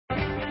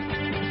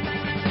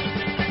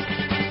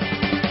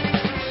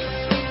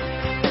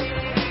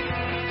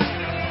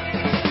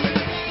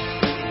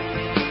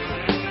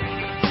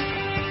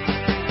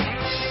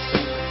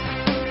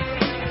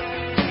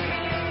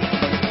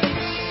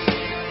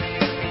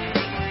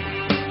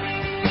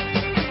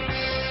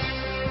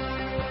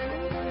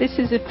This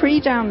is a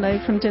free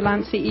download from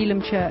Delancey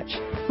Elim Church.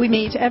 We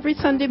meet every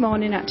Sunday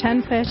morning at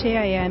 10:30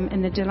 a.m.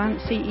 in the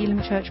Delancey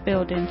Elim Church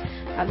building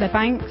at the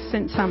Bank,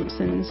 St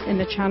Sampson's in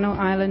the Channel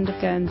Island of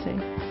Guernsey.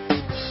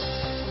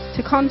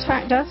 To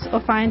contact us or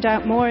find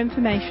out more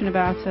information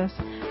about us,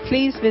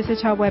 please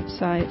visit our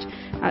website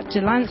at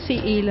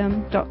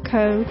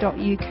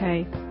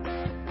delanceyelim.co.uk.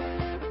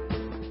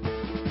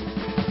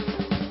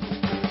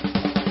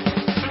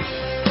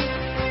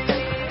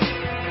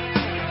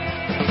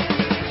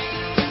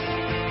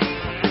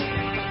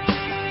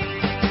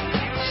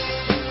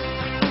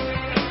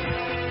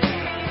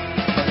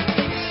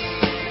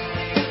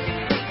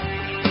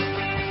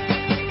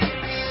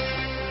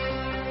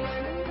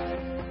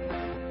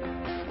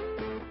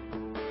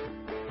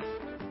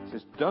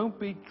 Don't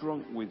be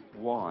drunk with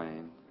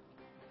wine,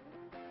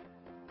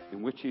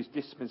 in which is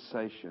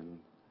dispensation,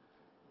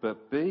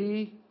 but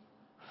be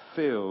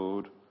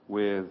filled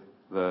with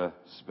the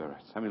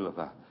Spirit. How many love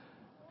that?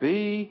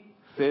 Be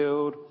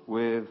filled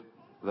with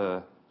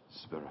the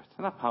Spirit.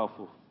 Isn't that a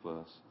powerful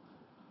verse?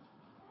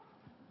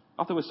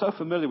 After we're so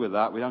familiar with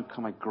that, we don't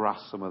kind of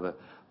grasp some of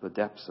the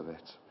depths of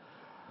it.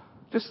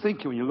 Just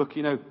thinking when you look,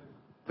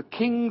 the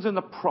kings and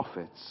the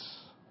prophets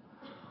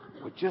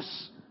were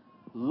just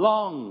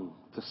long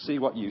to see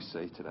what you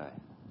see today.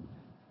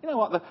 You know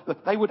what?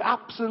 They would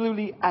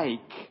absolutely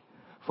ache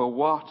for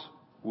what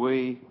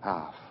we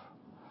have.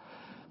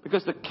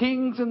 Because the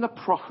kings and the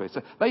prophets,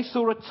 they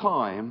saw a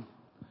time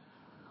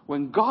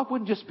when God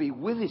wouldn't just be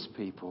with his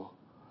people,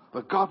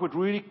 but God would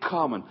really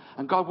come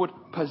and God would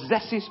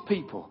possess his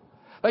people.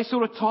 They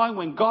saw a time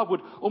when God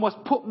would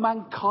almost put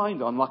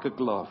mankind on like a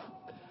glove.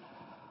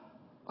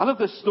 I love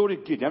the story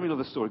of Gideon. I love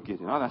the story of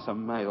Gideon. Oh, that's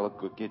amazing. I love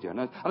good Gideon.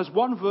 And there's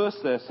one verse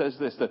there that says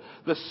this, that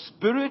the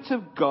Spirit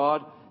of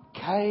God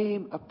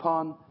came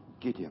upon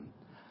Gideon.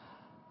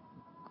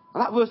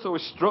 And that verse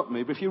always struck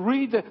me, but if you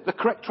read the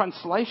correct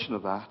translation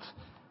of that,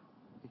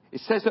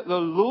 it says that the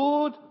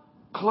Lord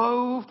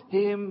clothed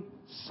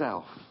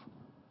himself.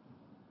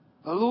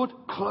 The Lord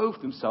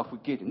clothed himself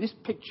with Gideon. This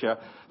picture,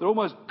 that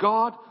almost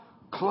God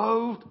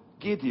clothed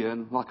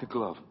Gideon like a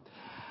glove.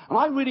 And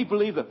I really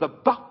believe that the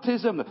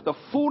baptism, the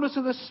fullness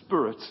of the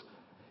Spirit,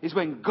 is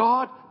when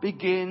God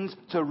begins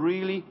to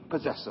really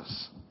possess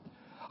us.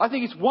 I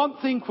think it's one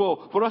thing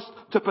for us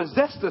to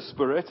possess the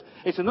Spirit.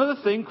 It's another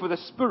thing for the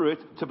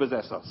Spirit to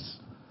possess us.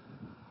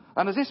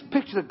 And there's this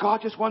picture that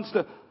God just wants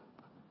to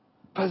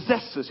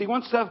possess us. He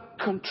wants to have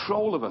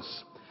control of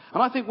us.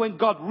 And I think when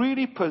God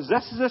really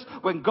possesses us,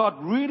 when God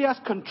really has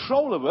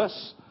control of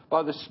us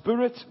by the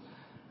Spirit,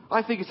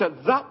 I think it's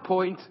at that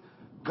point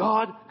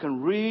God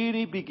can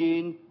really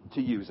begin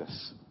to use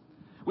us.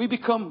 We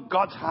become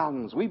God's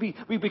hands. We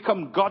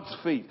become God's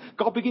feet.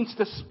 God begins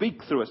to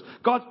speak through us.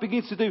 God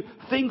begins to do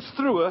things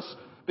through us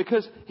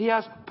because he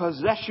has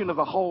possession of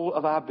the whole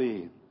of our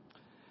being.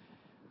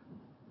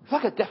 It's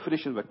like a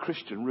definition of a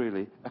Christian,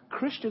 really. A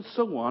Christian,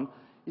 someone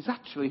is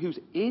actually who's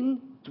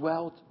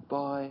indwelt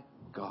by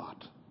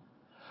God.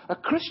 A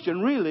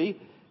Christian,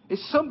 really,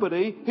 is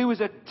somebody who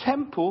is a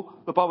temple,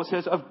 the Bible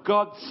says, of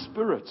God's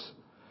Spirit.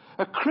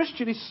 A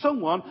Christian is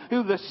someone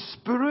who the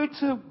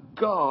Spirit of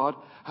God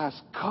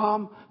has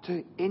come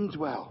to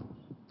indwell.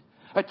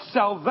 At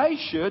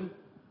salvation,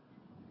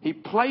 he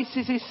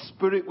places his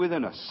Spirit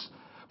within us.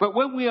 But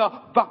when we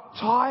are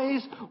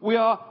baptized, we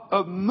are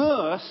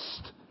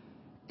immersed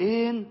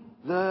in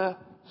the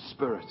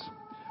Spirit.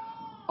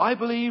 I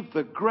believe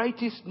the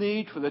greatest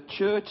need for the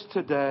church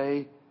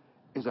today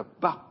is a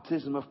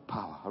baptism of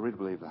power. I really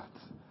believe that.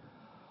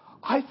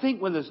 I think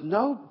when there's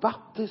no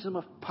baptism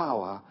of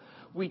power,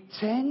 we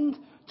tend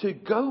to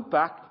go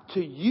back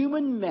to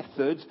human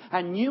methods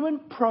and human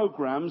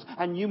programs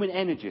and human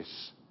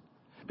energies.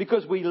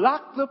 Because we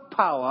lack the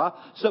power,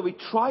 so we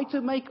try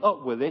to make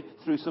up with it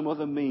through some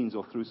other means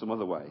or through some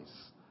other ways.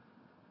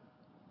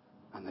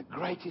 And the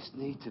greatest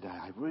need today,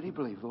 I really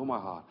believe with all my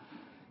heart,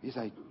 is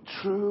a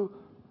true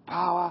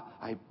power,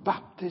 a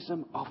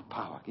baptism of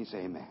power. Can you say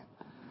amen?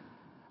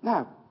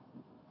 Now,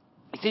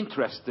 it's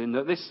interesting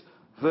that this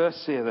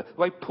verse here, the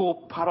way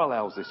Paul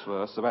parallels this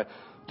verse about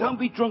don't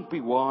be drunk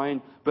with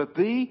wine, but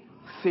be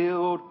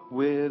filled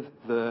with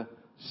the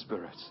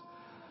Spirit.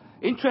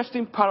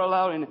 Interesting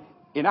parallel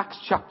in Acts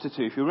chapter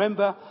 2. If you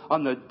remember,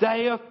 on the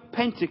day of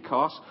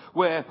Pentecost,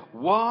 where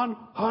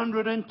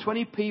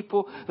 120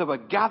 people that were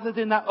gathered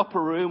in that upper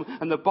room,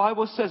 and the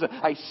Bible says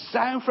a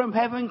sound from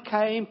heaven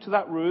came to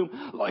that room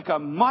like a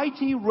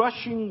mighty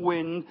rushing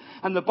wind,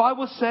 and the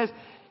Bible says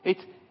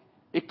it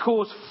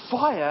caused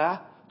fire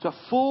to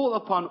fall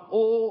upon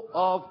all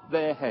of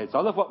their heads.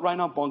 I love what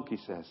Reinhard Bonnke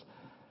says.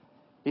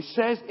 It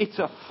says it's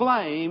a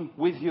flame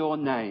with your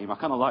name. I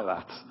kind of like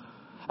that.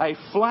 A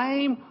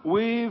flame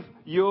with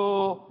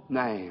your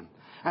name.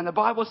 And the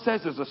Bible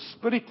says as the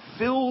Spirit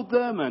filled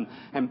them and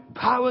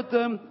empowered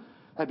them,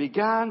 they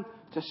began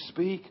to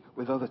speak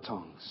with other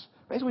tongues.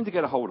 Here's what we need to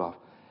get a hold of.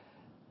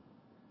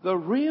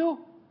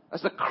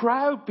 As the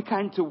crowd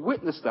began to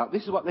witness that,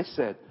 this is what they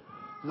said.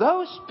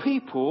 Those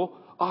people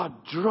are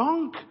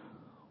drunk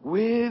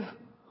with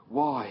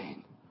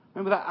wine.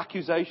 Remember that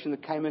accusation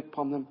that came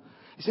upon them?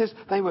 He says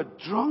they were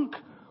drunk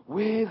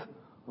with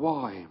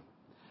wine.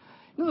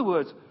 In other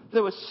words,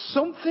 there was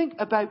something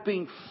about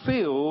being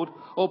filled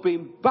or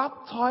being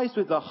baptized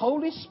with the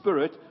Holy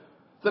Spirit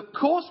that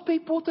caused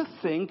people to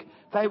think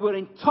they were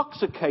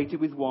intoxicated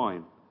with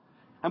wine.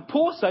 And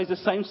Paul says the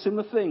same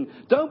similar thing.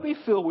 Don't be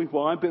filled with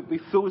wine, but be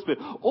filled with Spirit.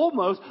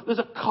 Almost, there's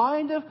a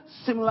kind of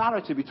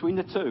similarity between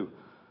the two.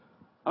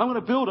 I'm going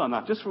to build on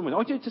that just for a minute. I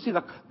want you to see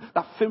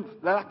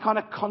that kind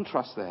of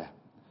contrast there.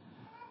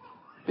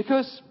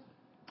 Because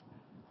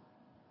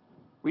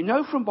we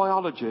know from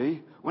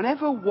biology,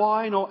 whenever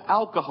wine or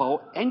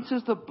alcohol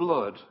enters the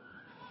blood,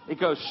 it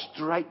goes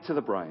straight to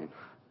the brain.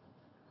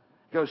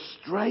 It goes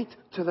straight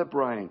to the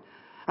brain.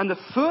 And the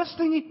first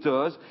thing it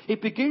does,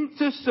 it begins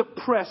to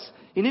suppress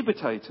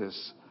inhibitors.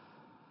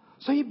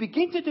 So you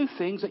begin to do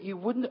things that you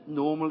wouldn't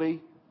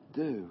normally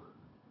do.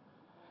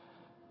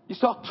 You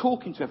start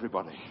talking to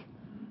everybody.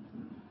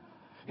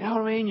 You know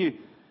what I mean?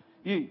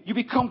 You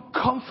become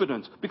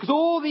confident because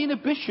all the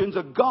inhibitions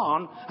are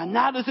gone and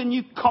now there's a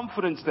new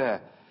confidence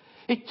there.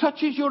 It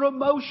touches your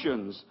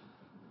emotions.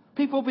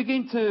 People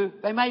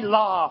they may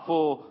laugh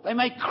or they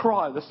may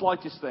cry, the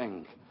slightest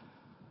thing.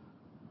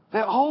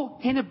 Their whole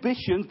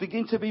inhibitions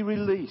begin to be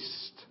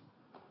released.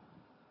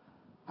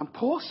 And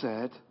Paul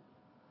said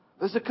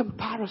there's a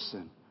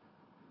comparison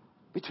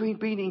between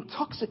being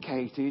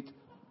intoxicated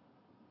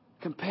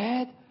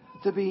compared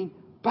to being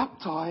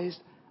baptized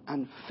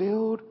and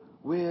filled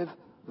with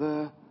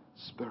the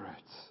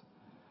Spirit.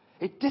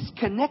 It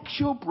disconnects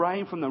your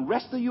brain from the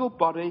rest of your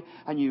body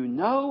and you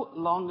no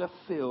longer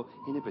feel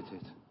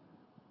inhibited.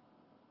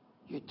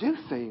 You do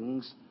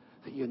things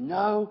that you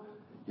know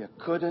you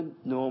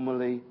couldn't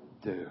normally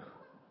do.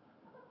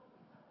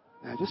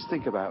 Now just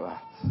think about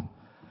that.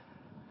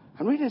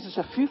 And really there's just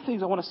a few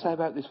things I want to say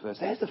about this verse.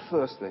 There's the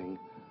first thing.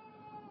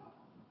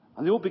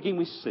 And they all begin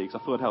with C, because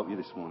I thought I'd help you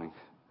this morning.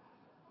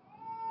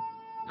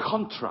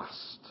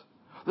 Contrast.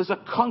 There's a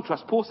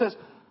contrast. Paul says,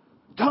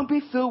 don't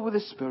be filled with the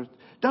Spirit.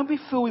 Don't be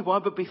filled with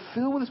wine, but be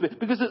filled with the Spirit.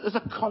 Because there's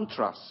a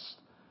contrast.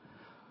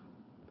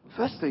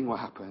 First thing what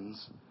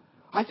happens,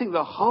 I think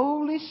the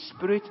Holy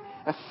Spirit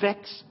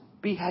affects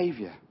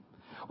behaviour.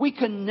 We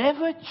can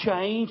never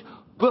change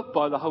but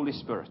by the Holy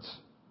Spirit.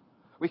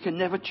 We can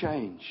never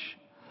change.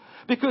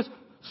 Because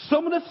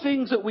some of the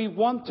things that we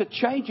want to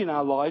change in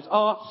our lives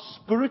are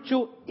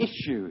spiritual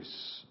issues.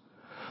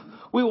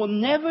 We will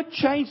never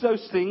change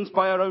those things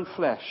by our own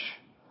flesh.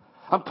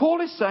 And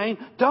Paul is saying,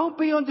 don't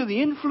be under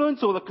the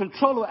influence or the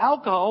control of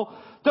alcohol,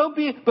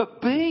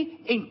 but be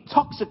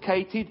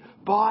intoxicated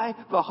by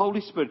the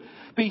Holy Spirit.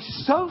 Be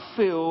so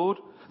filled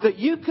that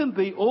you can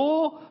be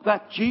all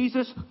that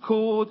Jesus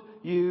called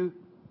you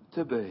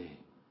to be.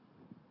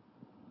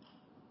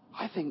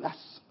 I think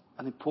that's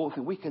an important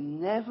thing. We can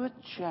never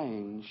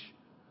change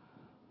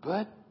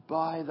but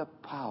by the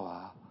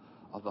power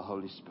of the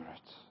Holy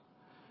Spirit.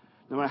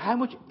 No matter how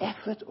much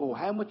effort or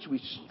how much we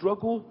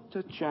struggle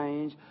to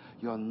change,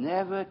 you'll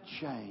never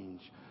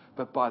change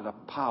but by the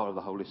power of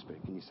the Holy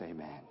Spirit. Can you say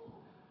amen?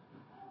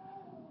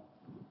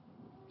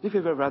 If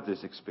you've ever had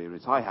this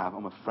experience, I have,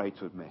 I'm afraid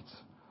to admit.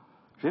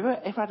 If you've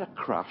ever had a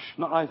crash,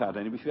 not I've had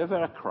any, but if you've ever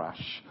had a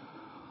crash,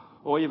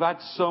 or you've had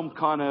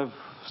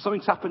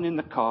something's happened in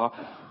the car,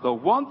 the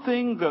one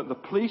thing that the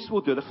police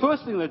will do, the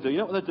first thing they do, you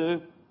know what they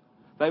do?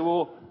 They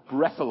will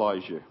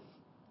breathalyze you.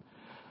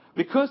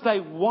 Because they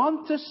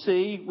want to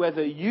see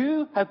whether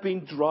you have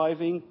been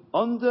driving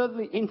under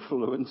the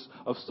influence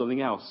of something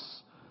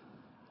else.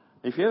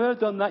 If you've ever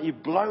done that, you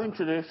blow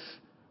into this,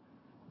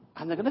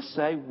 and they're going to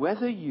say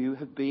whether you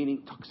have been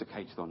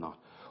intoxicated or not.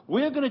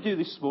 We're going to do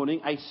this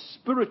morning a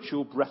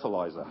spiritual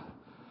breathalyzer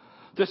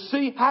to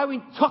see how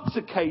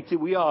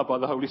intoxicated we are by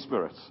the Holy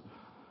Spirit.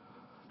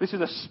 This is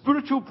a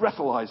spiritual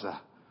breathalyzer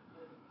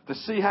to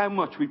see how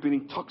much we've been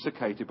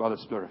intoxicated by the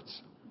Spirit.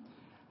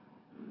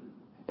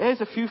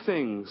 Here's a few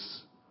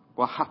things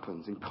what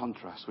happens in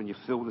contrast when you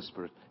fill with the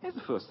Spirit. Here's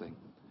the first thing.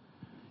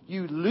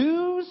 You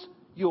lose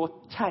your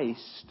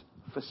taste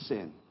for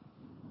sin.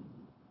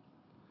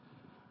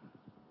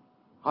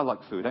 I like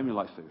food. How many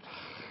like food?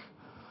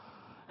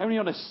 How many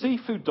on a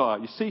seafood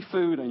diet? You see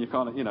food and you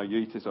kind of, you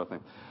eat it sort of thing.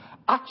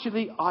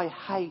 Actually,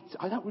 I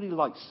don't really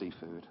like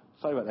seafood.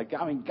 Sorry about that.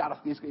 I mean,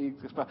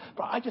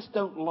 but I just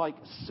don't like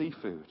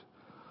seafood.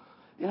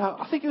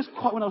 I think it was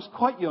when I was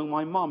quite young,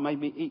 my mum made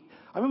me eat.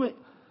 I remember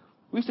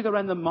we used to go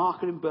around the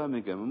market in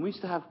Birmingham and we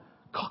used to have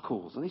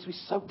cockles and they used to be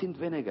soaked in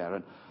vinegar.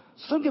 And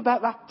something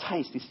about that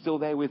taste is still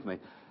there with me.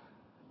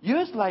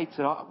 Years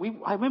later,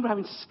 I remember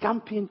having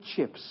scampi and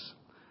chips.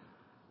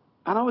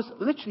 And I was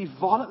literally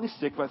violently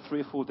sick for about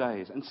 3 or 4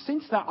 days. And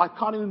since that, I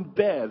can't even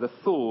bear the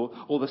thought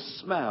or the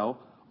smell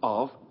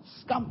of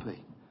scampi.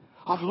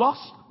 I've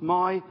lost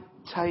my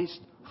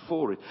taste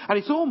for it. And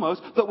it's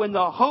almost that when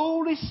the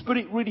Holy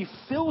Spirit really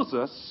fills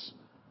us,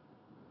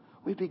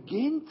 we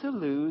begin to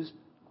lose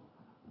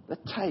the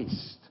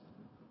taste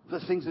for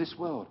the things of this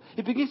world.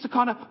 It begins to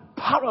kind of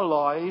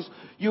paralyze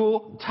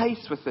your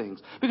taste for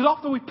things. Because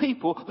often with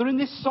people, they're in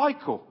this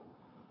cycle.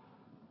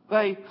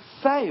 They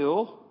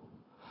fail,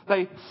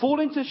 They fall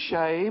into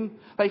shame.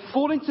 They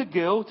fall into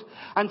guilt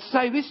and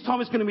say this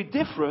time it's going to be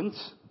different.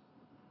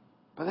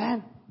 But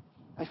then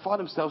they find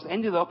themselves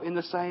ended up in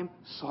the same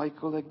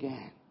cycle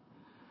again.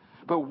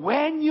 But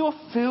when you're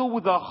filled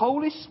with the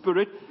Holy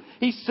Spirit,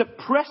 He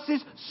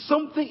suppresses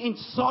something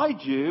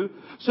inside you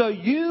so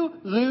you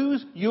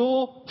lose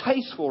your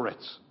taste for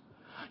it.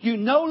 You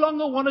no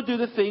longer want to do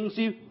the things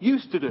you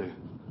used to do.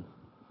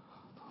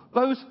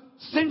 Those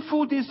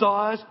sinful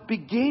desires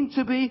begin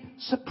to be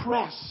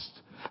suppressed.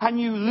 And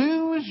you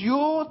lose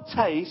your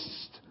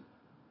taste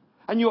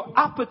and your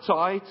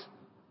appetite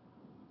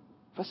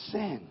for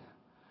sin.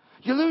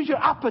 You lose your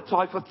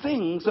appetite for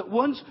things that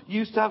once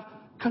used to have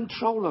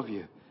control of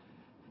you.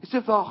 It's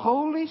if the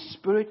Holy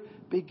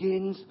Spirit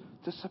begins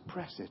to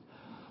suppress it.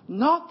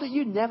 Not that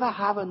you never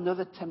have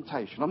another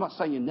temptation. I'm not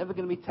saying you're never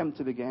going to be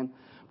tempted again.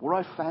 But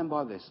what I found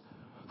by this,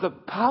 the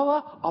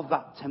power of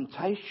that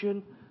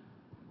temptation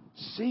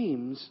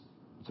seems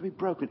to be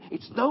broken.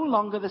 It's no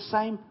longer the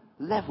same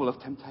level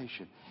of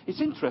temptation.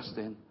 It's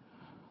interesting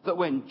that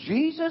when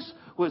Jesus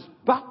was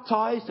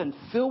baptized and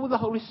filled with the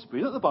Holy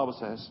Spirit, what the Bible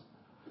says?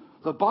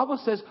 The Bible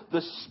says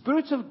the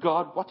Spirit of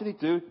God, what did He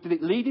do? Did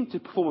it lead Him to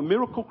perform a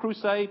miracle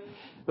crusade?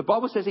 The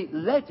Bible says it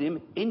led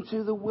Him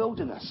into the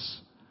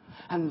wilderness.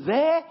 And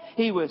there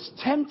He was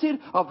tempted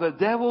of the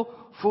devil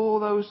for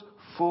those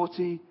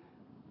 40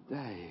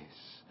 days.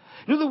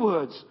 In other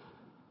words,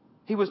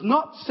 He was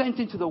not sent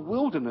into the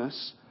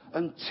wilderness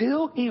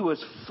until He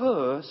was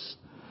first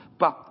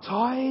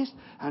baptized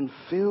and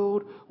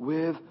filled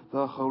with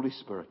the Holy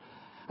Spirit.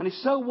 And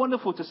it's so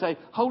wonderful to say,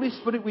 Holy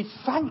Spirit, we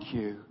thank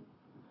you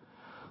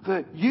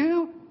that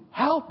you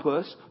help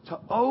us to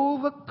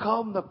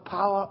overcome the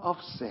power of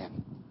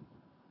sin.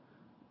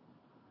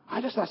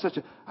 I just that's such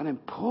an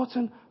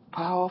important,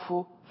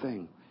 powerful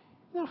thing.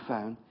 You know what I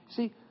found?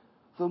 See,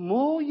 the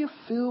more you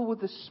fill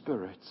with the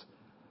Spirit,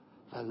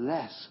 the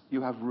less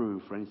you have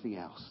room for anything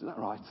else. Isn't that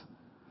right?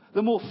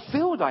 The more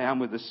filled I am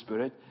with the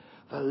Spirit,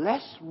 the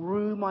less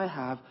room I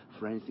have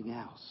for anything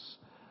else.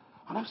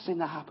 And I've seen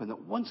that happen,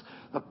 that once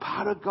the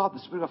power of God, the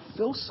Spirit of God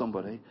fills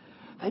somebody,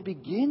 they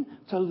begin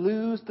to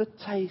lose the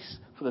taste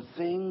for the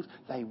things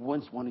they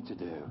once wanted to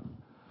do.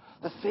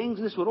 The things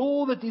in this world,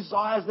 all the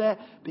desires there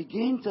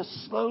begin to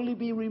slowly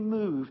be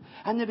removed.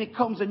 And there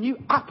becomes a new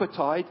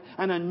appetite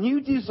and a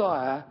new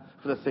desire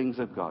for the things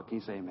of God. Can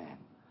you say amen?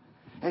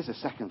 Here's the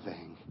second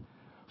thing.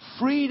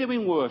 Freedom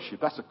in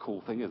worship. That's a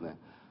cool thing, isn't it?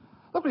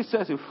 Look what it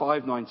says in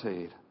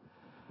 5:19. It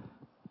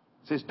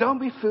says, don't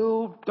be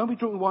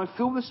drunk with wine,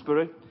 filled with the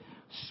Spirit,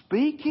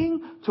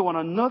 speaking to one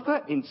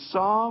another in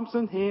psalms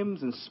and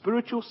hymns and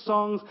spiritual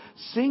songs,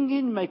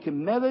 singing,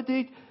 making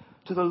melody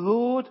to the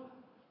Lord,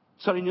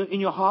 in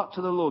your heart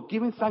to the Lord,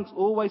 giving thanks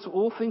always for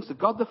all things to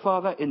God the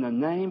Father in the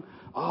name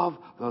of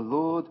the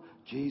Lord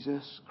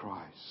Jesus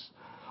Christ.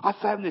 I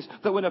found this,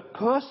 that when a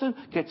person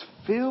gets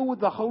filled with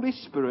the Holy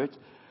Spirit,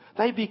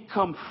 they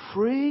become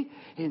free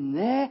in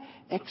their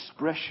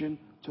expression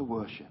to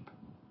worship.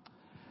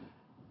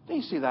 Don't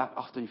you see that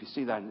often? If you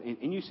see that,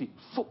 and you see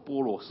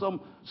football or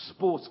some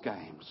sports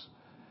games,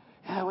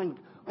 you know,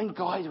 when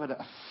guys have had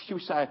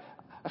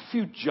a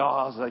few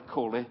jars, they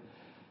call it,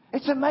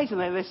 it's amazing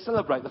how they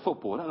celebrate the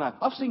football, don't they?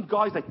 I've seen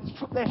guys,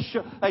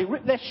 they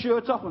rip their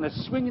shirts off and they're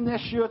swinging their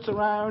shirts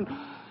around.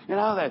 You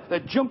know, they're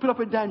jumping up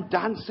and down,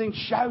 dancing,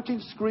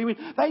 shouting, screaming.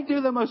 They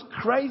do the most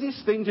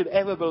craziest things you'd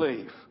ever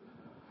believe.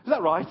 Is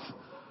that right?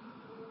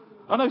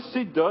 I know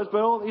Sid does,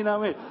 but you know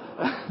what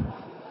I mean.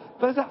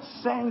 There's that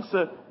sense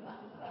of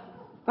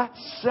that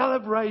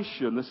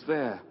celebration that's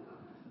there.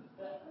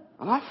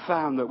 And I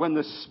found that when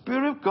the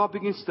Spirit of God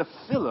begins to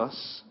fill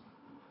us,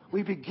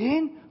 we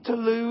begin to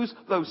lose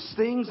those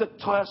things that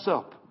tie us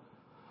up.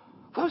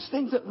 Those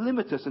things that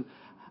limit us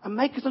and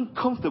make us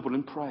uncomfortable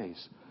in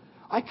praise.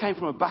 I came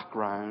from a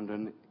background,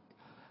 and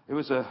it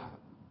was a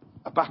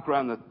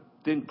background that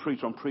didn't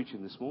preach on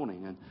preaching this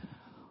morning. And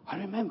I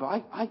remember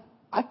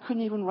I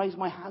couldn't even raise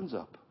my hands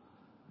up.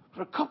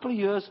 For a couple of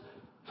years,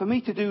 for me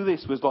to do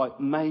this was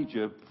like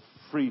major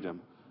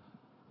freedom.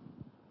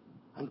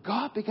 And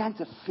God began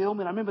to fill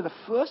me. And I remember the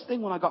first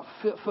thing when I got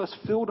first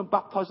filled and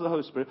baptized with the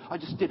Holy Spirit, I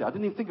just did it. I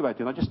didn't even think about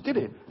it. I just did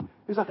it.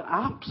 It was like an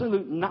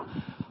absolute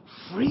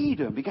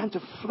freedom began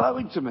to flow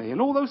into me.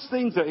 And all those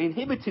things that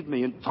inhibited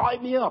me and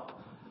tied me up,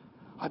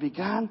 I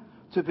began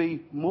to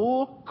be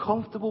more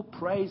comfortable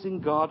praising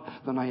God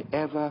than I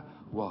ever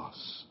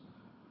was.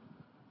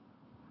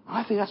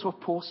 I think that's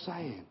what Paul's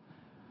saying.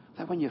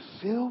 That when you're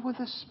filled with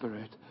the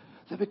Spirit,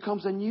 there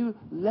becomes a new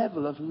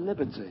level of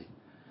liberty.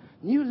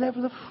 New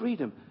level of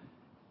freedom.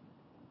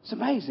 It's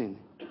amazing.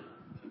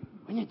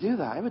 When you do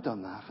that, ever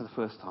done that for the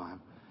first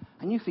time,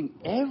 and you think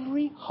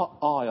every hot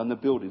eye on the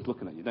building is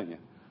looking at you, don't you?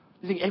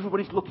 You think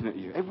everybody's looking at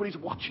you. Everybody's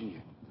watching you.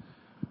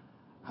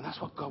 And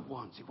that's what God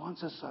wants. He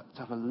wants us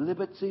to have a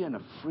liberty and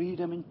a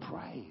freedom in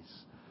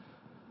praise.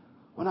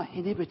 We're not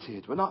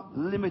inhibited. We're not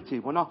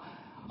limited. We're not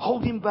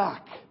holding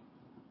back.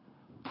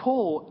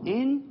 Paul,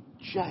 in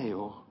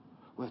jail,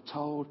 we're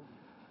told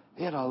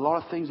he had a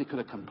lot of things he could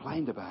have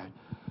complained about.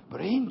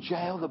 But in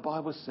jail, the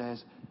Bible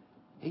says,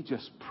 he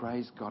just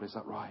praised God. Is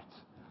that right?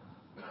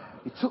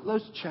 He took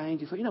those chains.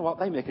 He thought, you know what,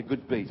 they make a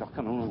good beat.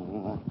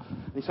 And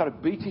he started to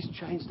beat his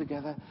chains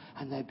together,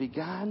 and they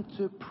began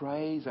to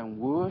praise and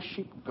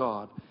worship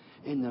God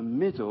in the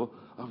middle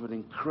of an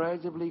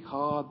incredibly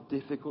hard,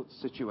 difficult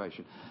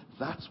situation.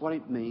 That's what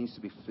it means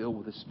to be filled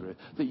with the Spirit.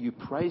 That you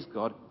praise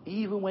God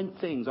even when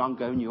things aren't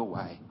going your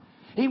way.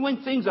 Even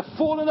when things are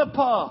falling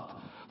apart.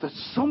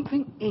 There's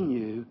something in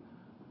you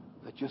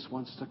that just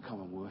wants to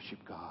come and worship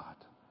God.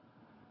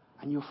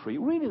 And you're free.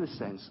 Really, in a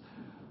sense.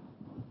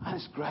 And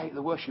it's great.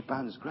 The worship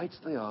band, as great as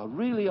they are,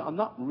 really are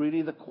not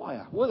really the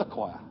choir. We're the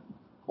choir.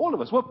 All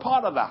of us. We're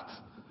part of that.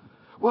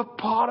 We're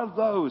part of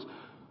those.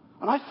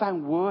 And I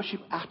found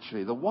worship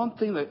actually, the one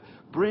thing that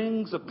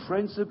brings the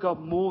presence of God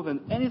more than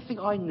anything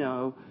I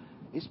know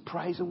is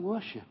praise and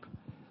worship.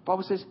 The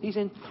Bible says He's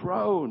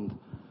enthroned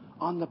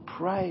on the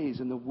praise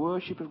and the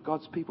worship of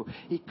God's people.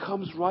 He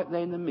comes right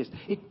there in the midst.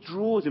 It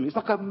draws Him. It's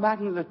like a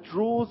magnet that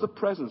draws the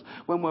presence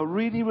when we're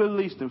really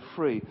released and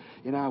free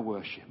in our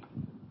worship.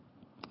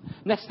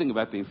 Next thing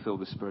about being filled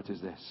with the Spirit is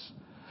this.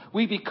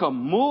 We become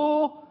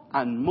more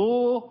and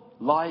more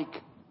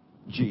like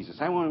Jesus.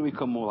 How want to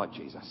become more like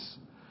Jesus?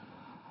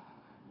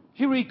 If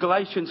you read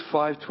Galatians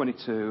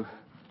 5:22,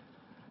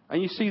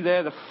 and you see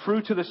there the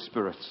fruit of the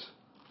Spirit.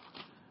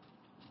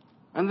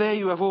 And there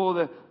you have all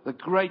the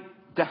great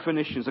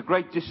definitions, the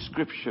great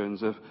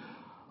descriptions of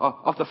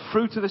the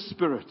fruit of the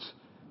Spirit.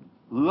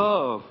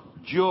 Love,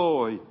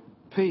 joy,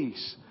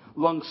 peace,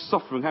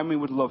 long-suffering. How many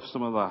would love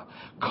some of that?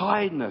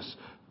 Kindness,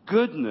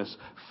 goodness,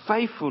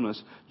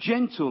 faithfulness,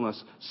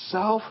 gentleness,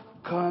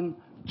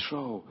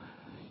 self-control.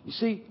 You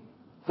see,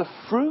 the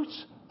fruit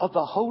of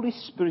the Holy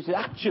Spirit is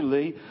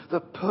actually the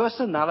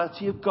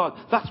personality of God.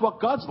 That's what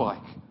God's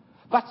like.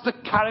 That's the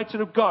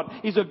character of God.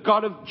 He's a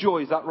God of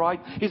joy, is that right?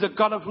 He's a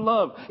God of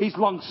love. He's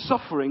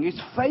long-suffering. He's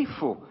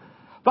faithful.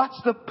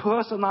 That's the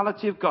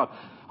personality of God.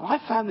 And I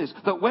found this,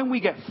 that when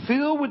we get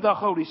filled with the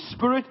Holy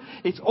Spirit,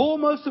 it's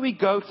almost that we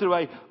go through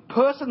a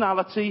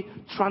personality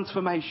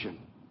transformation.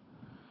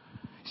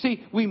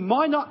 See, we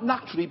might not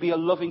naturally be a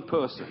loving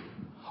person.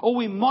 Or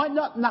we might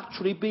not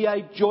naturally be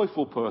a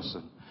joyful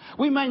person.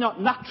 We may not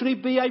naturally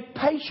be a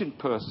patient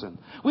person.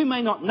 We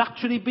may not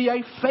naturally be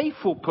a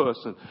faithful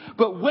person.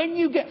 But when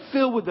you get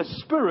filled with the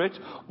Spirit,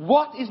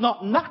 what is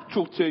not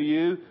natural to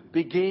you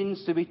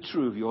begins to be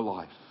true of your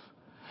life.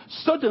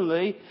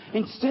 Suddenly,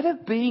 instead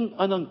of being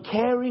an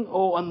uncaring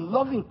or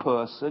unloving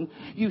person,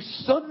 you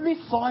suddenly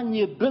find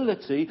the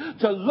ability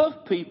to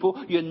love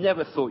people you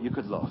never thought you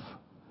could love.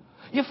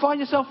 You find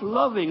yourself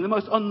loving the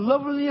most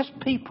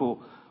unloveliest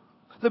people.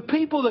 The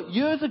people that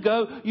years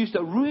ago used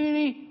to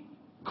really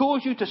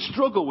cause you to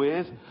struggle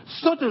with,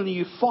 suddenly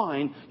you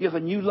find you have a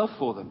new love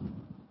for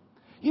them.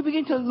 You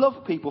begin to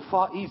love people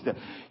far easier.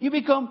 You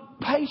become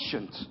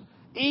patient,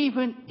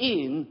 even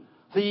in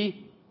the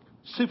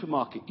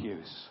supermarket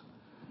queues.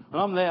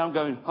 And I'm there, I'm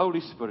going,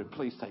 Holy Spirit,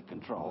 please take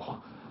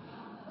control.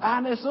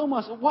 And it's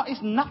almost, what is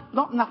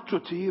not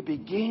natural to you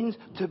begins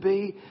to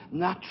be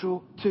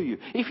natural to you.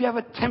 If you have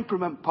a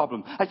temperament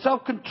problem, a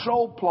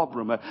self-control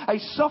problem, a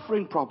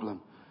suffering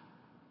problem,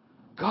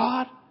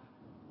 God,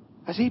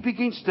 as He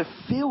begins to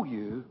fill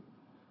you,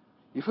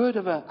 you've heard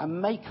of a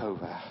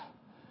makeover.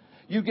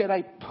 You get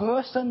a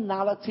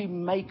personality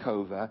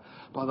makeover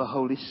by the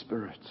Holy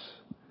Spirit.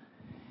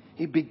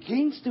 He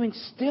begins to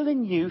instill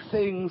in you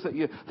things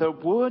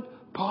that weren't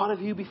part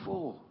of you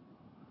before.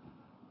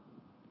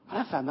 And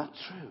I found that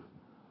true.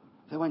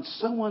 That when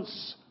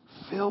someone's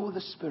filled with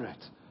the Spirit,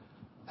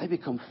 they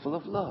become full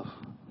of love.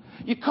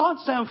 You can't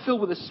say I'm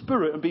filled with the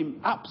Spirit and be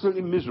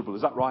absolutely miserable.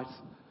 Is that right?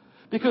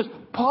 Because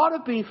part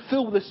of being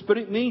filled with the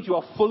Spirit means you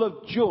are full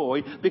of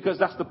joy, because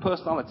that's the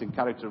personality and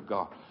character of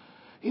God.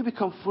 You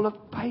become full of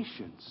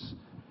patience.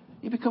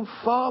 You become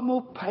far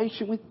more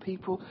patient with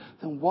people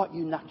than what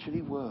you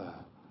naturally were.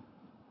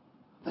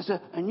 There's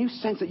a new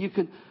sense that you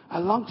can, a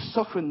long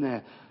suffering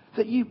there,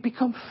 that you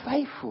become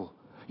faithful.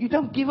 You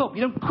don't give up.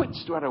 You don't quit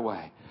straight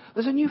away.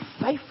 There's a new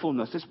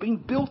faithfulness that's been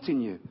built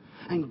in you.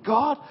 And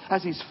God,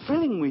 as He's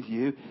filling with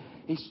you,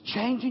 He's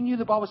changing you,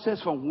 the Bible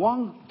says, from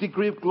one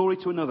degree of glory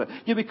to another.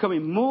 You're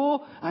becoming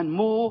more and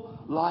more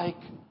like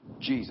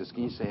Jesus.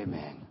 Can you say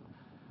amen?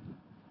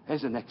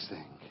 Here's the next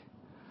thing.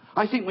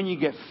 I think when you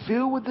get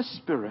filled with the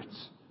Spirit,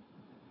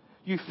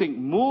 you think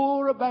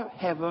more about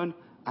heaven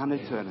and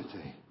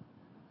eternity.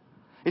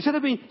 Instead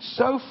of being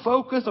so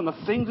focused on the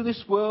things of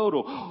this world,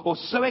 or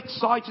so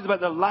excited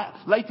about the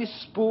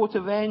latest sport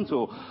event,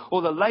 or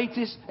the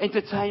latest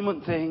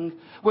entertainment thing,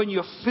 when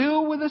you're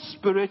filled with the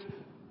Spirit,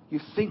 you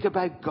think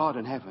about God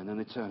and heaven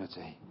and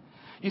eternity.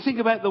 You think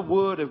about the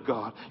Word of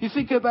God. You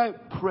think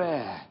about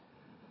prayer.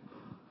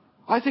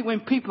 I think when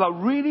people are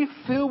really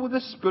filled with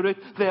the Spirit,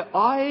 their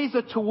eyes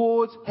are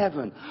towards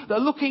heaven. They're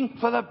looking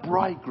for the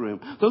bridegroom.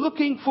 They're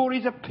looking for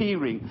His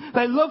appearing.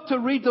 They love to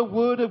read the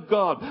Word of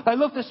God. They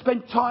love to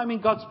spend time in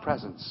God's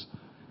presence.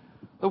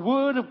 The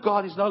Word of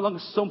God is no longer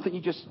something you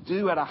just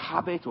do out of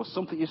habit or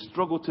something you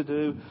struggle to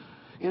do.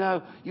 You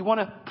know, you want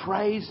to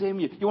praise Him.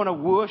 You want to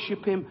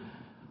worship Him.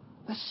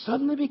 There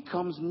suddenly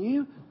becomes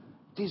new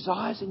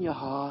desires in your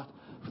heart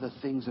for the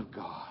things of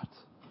God.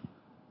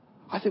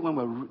 I think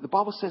the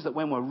Bible says that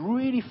when we're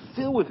really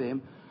filled with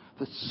him,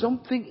 there's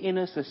something in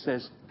us that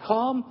says,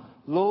 come,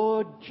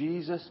 Lord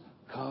Jesus,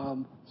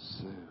 come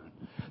soon.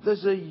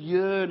 There's a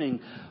yearning,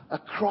 a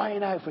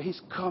crying out for his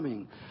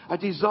coming, a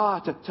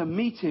desire to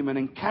meet him and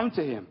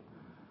encounter him.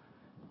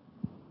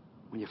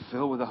 When you're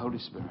filled with the Holy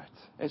Spirit.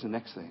 Here's the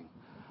next thing.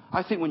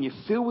 I think when you're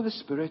filled with the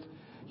Spirit,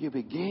 you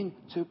begin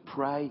to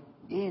pray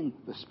in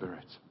the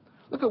Spirit.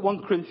 Look at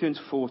 1 Corinthians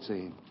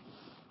 14.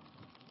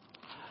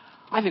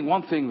 I think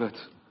one thing that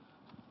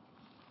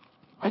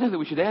I don't think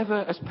we should ever,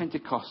 as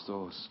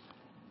Pentecostals,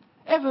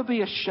 ever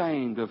be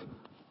ashamed of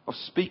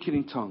speaking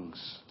in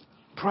tongues,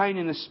 praying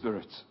in the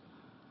Spirit.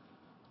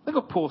 Look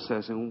what Paul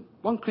says in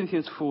 1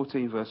 Corinthians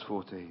 14, verse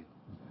 14.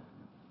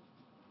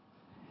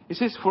 It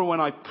says, for when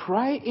I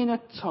pray in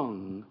a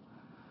tongue,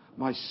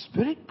 my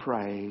spirit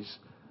prays,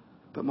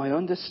 but my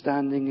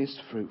understanding is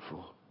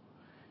fruitful.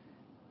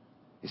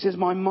 It says,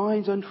 my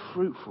mind's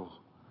unfruitful.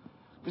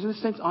 Because in a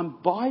sense, I'm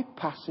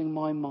bypassing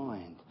my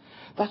mind.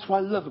 That's what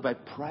I love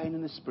about praying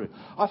in the Spirit.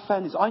 I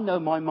found this. I know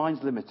my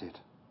mind's limited.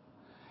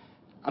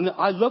 And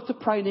I love to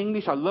pray in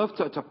English. I love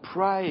to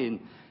pray in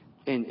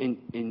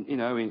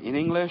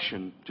English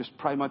and just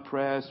pray my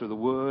prayers through the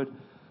Word.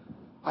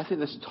 I think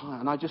there's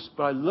time.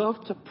 But I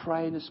love to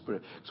pray in the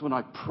Spirit. So when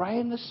I pray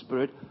in the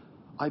Spirit,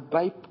 I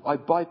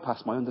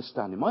bypass my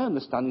understanding. My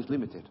understanding is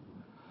limited.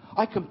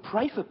 I can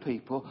pray for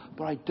people,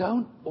 but I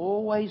don't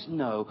always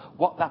know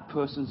what that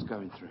person's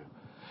going through.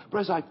 But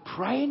as I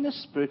pray in the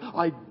Spirit,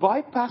 I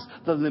bypass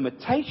the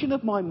limitation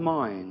of my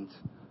mind.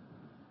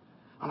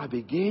 And I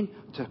begin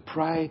to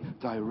pray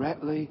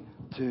directly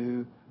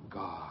to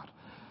God.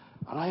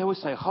 And I always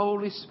say,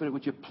 Holy Spirit,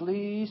 would you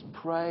please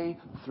pray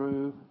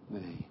through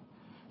me?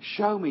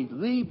 Show me,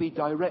 lead me,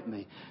 direct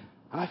me.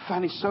 And I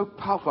found it so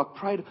powerful. I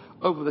prayed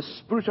over the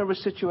Spirit over a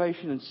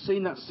situation and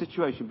seen that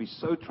situation be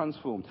so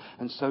transformed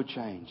and so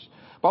changed.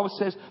 The Bible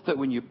says that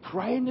when you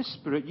pray in the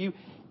Spirit, you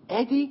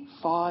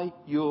edify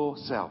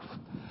yourself.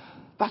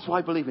 That's why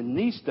I believe in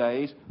these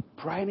days,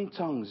 praying in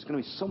tongues is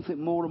going to be something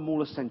more and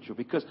more essential,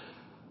 because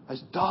as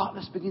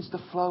darkness begins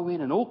to flow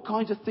in and all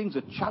kinds of things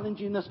are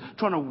challenging us,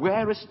 trying to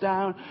wear us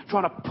down,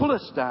 trying to pull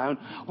us down,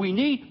 we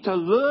need to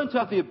learn to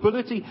have the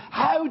ability,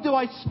 how do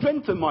I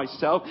strengthen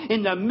myself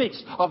in the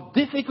midst of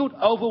difficult,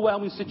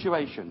 overwhelming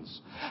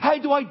situations? How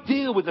do I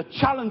deal with the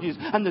challenges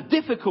and the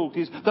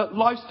difficulties that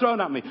life's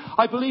thrown at me?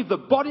 I believe the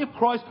body of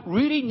Christ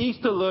really needs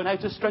to learn how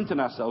to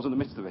strengthen ourselves in the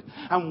midst of it.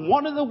 And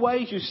one of the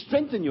ways you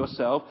strengthen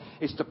yourself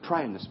is to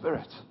pray in the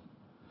Spirit.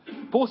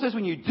 Paul says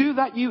when you do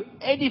that, you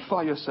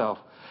edify yourself.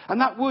 And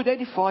that word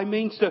edify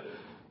means to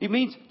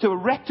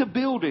erect a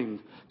building,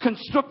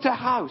 construct a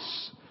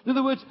house. In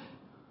other words,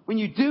 when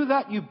you do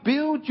that, you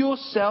build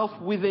yourself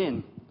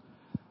within.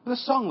 There's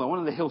a song, though, one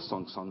of the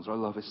Hillsong songs I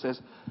love, it says,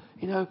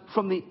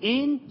 from the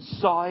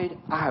inside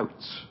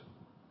out.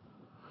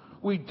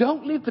 We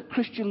don't live the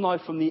Christian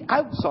life from the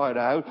outside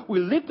out. We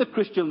live the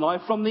Christian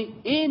life from the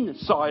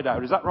inside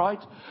out. Is that right?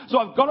 So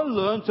I've got to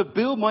learn to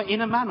build my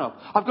inner man up.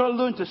 I've got to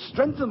learn to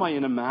strengthen my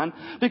inner man,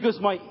 because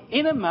my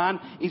inner man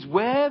is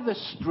where the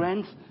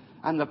strength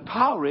and the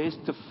power is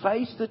to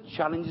face the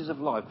challenges of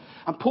life.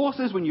 And Paul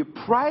says when you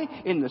pray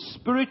in the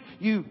Spirit,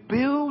 you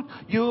build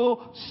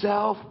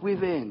yourself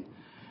within.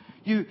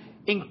 You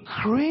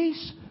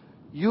increase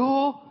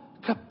your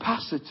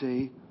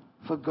capacity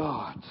for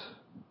God.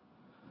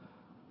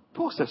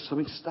 Paul says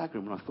something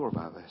staggering when I thought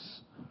about this.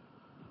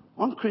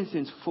 1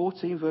 Corinthians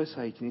 14 verse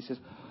 18, he says,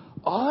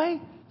 I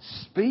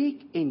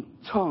speak in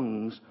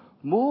tongues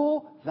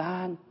more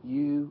than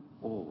you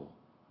all.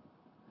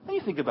 When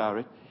you think about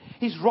it,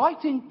 he's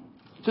writing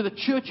to the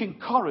church in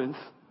Corinth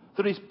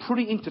that is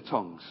pretty into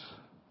tongues.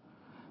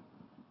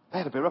 They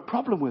had a bit of a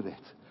problem with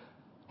it.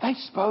 They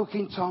spoke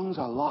in tongues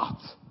a lot.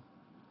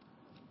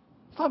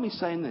 It's like me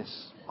saying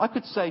this. I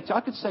could say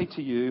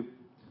to you,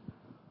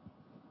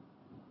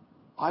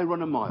 I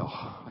run a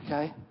mile,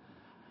 okay?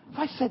 If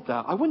I said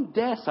that, I wouldn't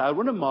dare say I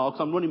run a mile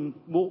because I'm running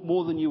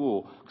more than you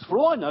all. Because for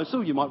all I know,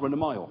 some of you might run a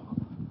mile.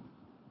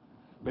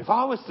 But if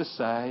I was to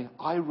say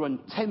I run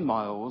 10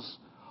 miles,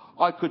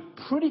 I could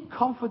pretty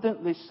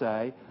confidently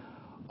say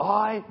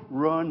I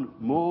run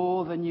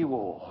more than you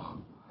all.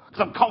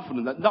 Because I'm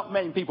confident that not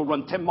many people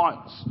run 10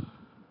 miles.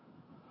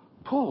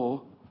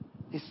 Paul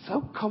is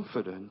so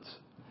confident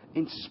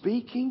in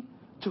speaking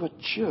to a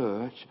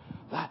church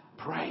that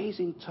prays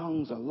in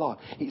tongues a lot.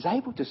 He's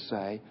able to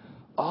say,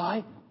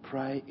 I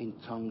pray in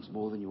tongues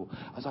more than you all.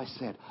 As I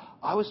said,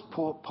 I was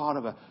part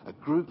of a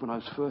group when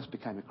I first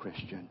became a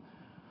Christian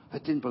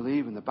that didn't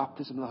believe in the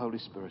baptism of the Holy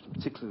Spirit. And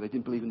particularly, they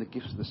didn't believe in the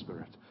gifts of the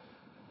Spirit.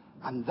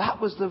 And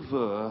that was the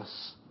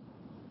verse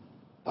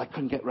I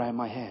couldn't get round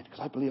my head.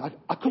 Because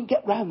I couldn't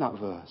get round that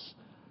verse.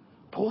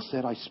 Paul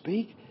said, I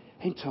speak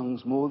in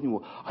tongues more than you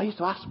all. I used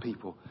to ask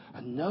people,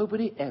 and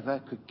nobody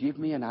ever could give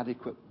me an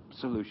adequate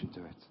solution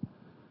to it.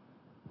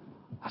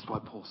 That's why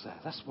Paul says.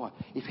 That's why.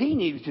 If he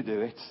needed to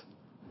do it,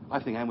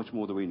 I think how much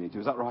more do we need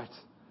to? Is that right?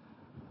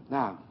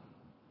 Now,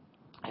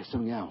 there's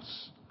something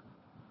else.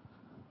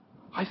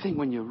 I think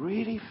when you're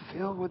really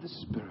filled with the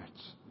Spirit,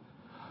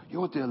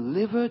 you're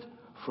delivered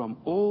from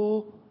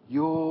all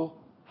your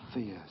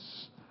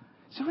fears.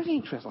 It's really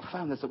interesting. I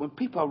found this, that when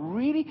people are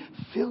really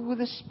filled with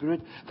the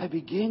Spirit, they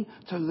begin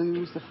to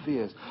lose the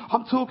fears.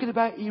 I'm talking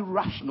about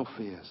irrational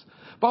fears.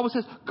 The Bible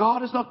says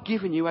God has not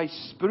given you a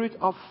spirit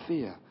of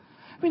fear.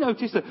 We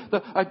notice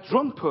that a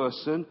drunk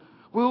person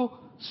will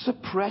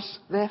suppress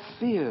their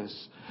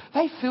fears.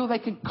 They feel they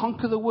can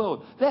conquer the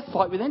world. They'll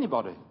fight with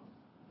anybody.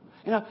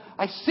 You know,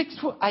 a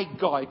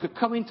 6'8" guy could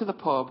come into the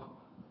pub,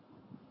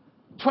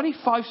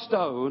 25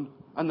 stone,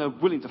 and they're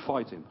willing to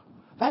fight him.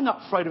 They're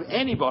not afraid of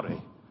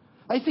anybody.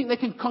 They think they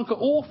can conquer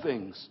all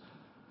things.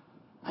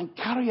 And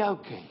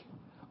karaoke.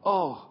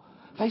 Oh,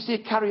 they see a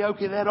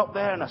karaoke, they're up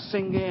there and are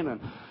singing. And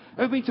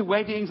ever been to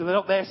weddings and they're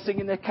up there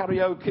singing their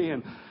karaoke?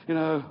 And, you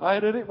know, I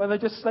heard it when they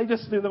just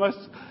do the most,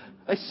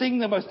 they sing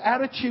the most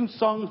out-of-tune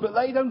songs, but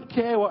they don't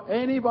care what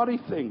anybody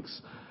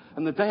thinks.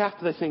 And the day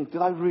after they think,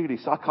 did I really?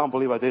 I can't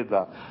believe I did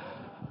that.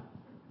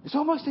 It's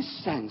almost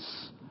this sense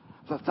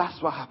that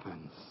that's what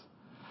happens.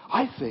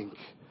 I think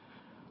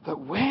that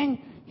when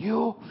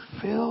you're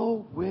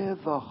filled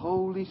with the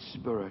Holy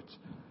Spirit,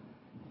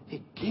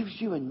 it gives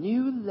you a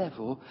new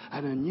level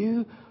and a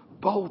new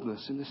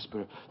boldness in the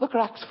Spirit. Look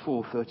at Acts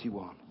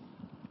 4:31.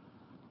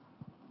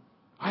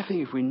 I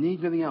think if we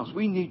need nothing else,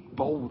 we need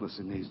boldness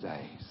in these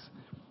days.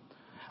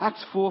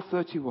 Acts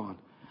 4:31.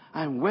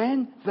 And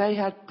when they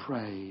had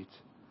prayed,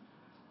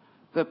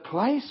 the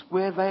place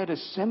where they had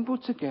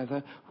assembled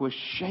together was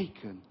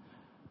shaken.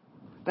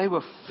 They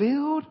were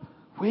filled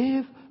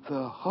with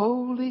the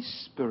Holy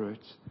Spirit,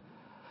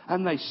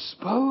 and they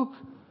spoke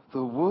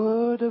the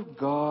word of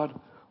God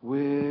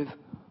with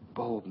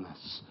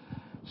boldness.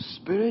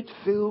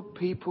 Spirit-filled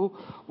people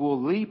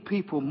will lead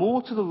people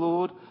more to the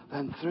Lord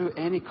than through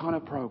any kind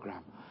of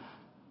program.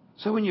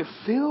 So when you're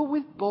filled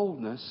with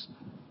boldness,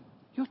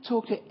 you'll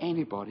talk to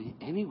anybody,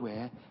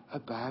 anywhere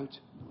about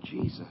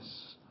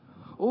Jesus.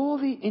 All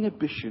the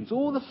inhibitions,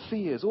 all the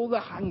fears, all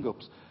the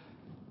hang-ups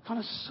kind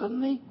of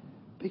suddenly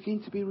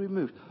begin to be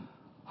removed.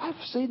 I've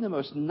seen the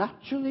most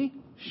naturally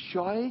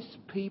shyest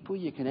people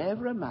you can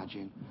ever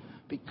imagine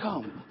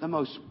become the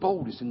most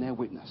boldest in their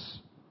witness.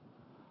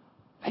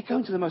 They go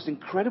into the most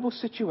incredible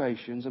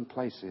situations and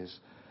places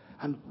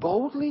and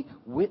boldly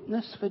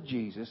witness for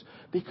Jesus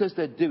because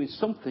they're doing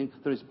something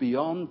that is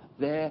beyond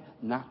their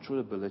natural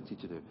ability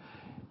to do.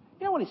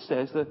 You know what it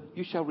says? That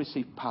you shall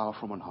receive power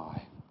from on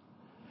high.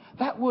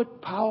 That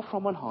word power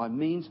from on high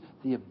means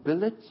the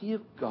ability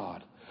of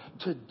God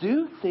to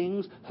do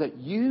things that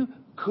you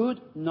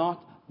could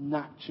not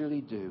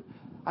naturally do.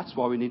 That's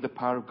why we need the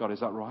power of God,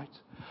 is that right?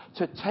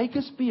 To take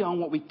us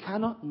beyond what we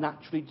cannot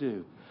naturally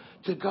do.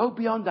 To go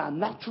beyond our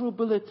natural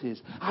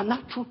abilities, our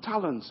natural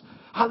talents,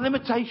 our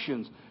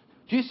limitations.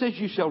 Jesus says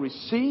you shall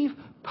receive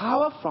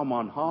power from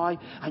on high,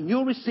 and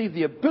you'll receive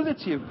the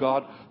ability of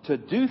God to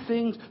do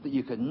things that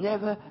you could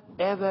never,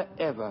 ever,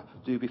 ever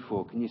do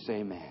before. Can you say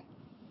amen?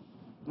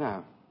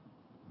 Now,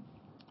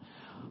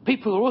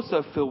 people are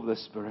also filled with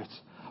the Spirit.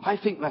 I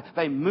think that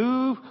they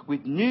move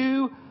with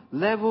new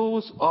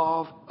levels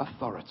of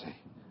authority.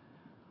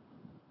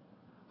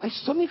 They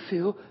suddenly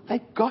feel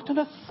they've got an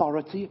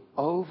authority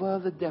over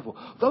the devil.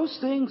 Those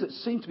things that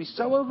seem to be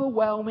so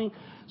overwhelming,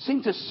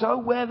 seem to so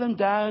wear them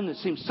down, that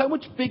seem so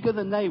much bigger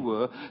than they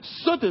were,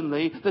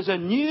 suddenly there's a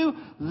new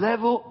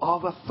level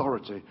of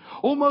authority.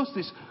 Almost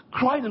this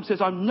cry to them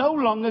says, I'm no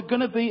longer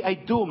going to be a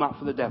doormat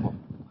for the devil.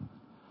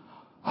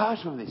 I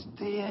just remember this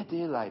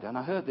dear lady, and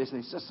I heard this,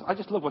 and I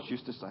just love what she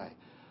used to say.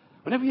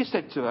 Whenever you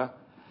said to her,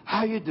 how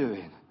are you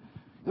doing?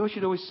 You know what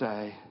she'd always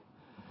say?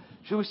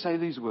 She'd always say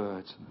these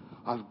words,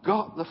 I've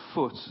got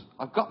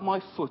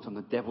my foot on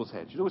the devil's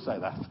head. She'd always say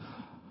that.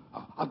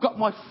 I've got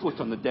my foot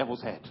on the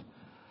devil's head.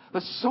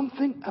 There's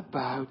something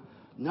about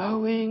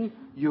knowing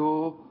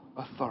your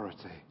authority.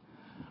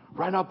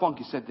 Reinhard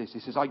Bonnke said this. He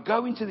says, I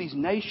go into these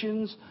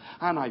nations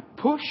and I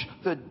push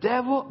the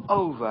devil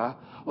over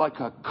like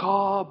a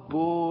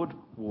cardboard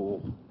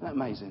wall. Isn't that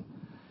amazing?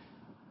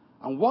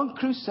 And one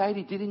crusade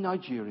he did in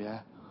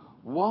Nigeria,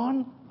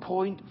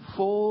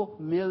 1.4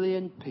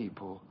 million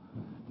people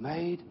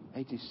made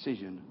a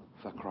decision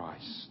for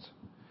Christ.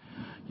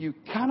 You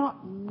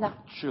cannot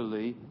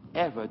naturally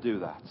ever do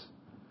that.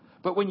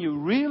 But when you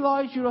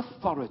realize your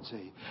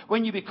authority,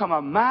 when you become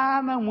a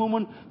man and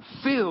woman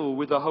filled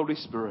with the Holy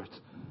Spirit,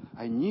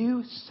 a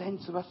new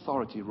sense of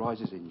authority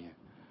rises in you.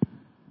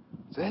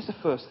 So there's the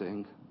first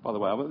thing. By the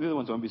way, the other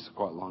ones won't be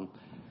quite long.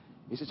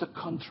 Is it's a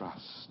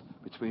contrast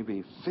between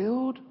being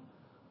filled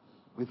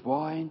with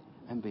wine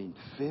and being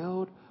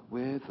filled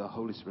with the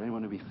Holy Spirit.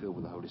 Anyone to be filled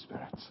with the Holy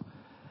Spirit?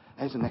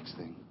 Here's the next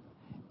thing.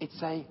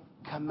 It's a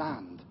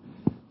command.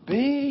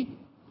 Be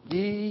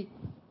ye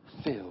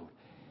filled.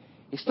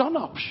 It's not an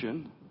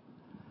option.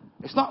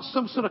 It's not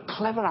some sort of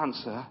clever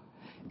answer.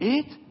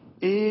 It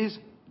is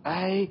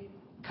a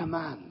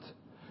command.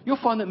 You'll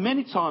find that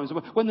many times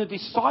when the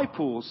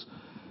disciples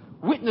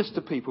witnessed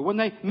to people, when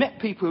they met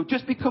people who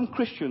just become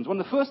Christians, one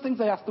of the first things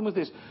they asked them was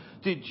this: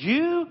 did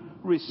you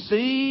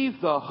receive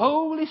the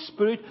Holy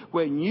Spirit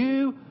when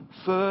you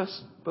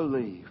first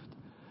believed?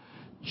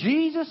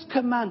 Jesus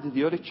commanded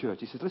the early church.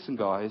 He says, listen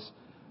guys,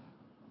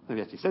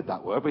 know if he actually said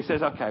that word, but he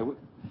says, okay,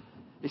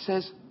 he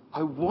says,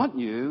 I want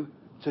you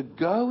to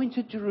go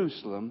into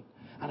Jerusalem,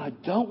 and I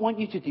don't want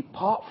you to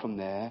depart from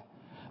there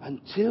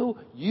until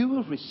you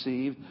have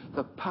received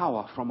the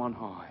power from on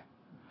high.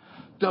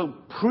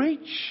 Don't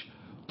preach,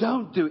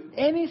 don't do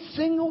any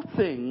single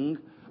thing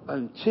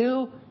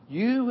until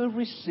you have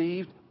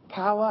received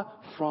power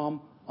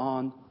from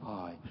on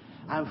high.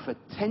 And for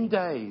 10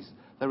 days,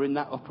 they're in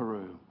that upper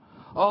room.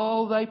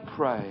 Oh, they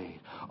prayed.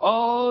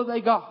 Oh,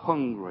 they got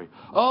hungry.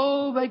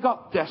 Oh, they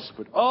got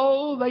desperate.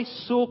 Oh, they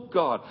sought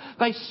God.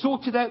 They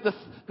sorted out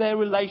their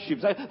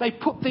relationships. They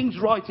put things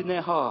right in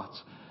their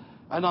hearts.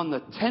 And on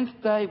the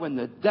 10th day, when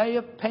the day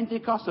of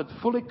Pentecost had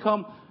fully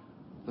come,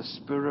 the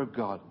Spirit of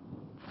God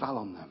fell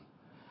on them.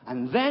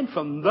 And then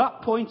from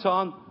that point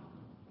on,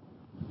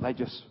 they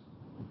just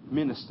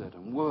ministered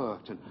and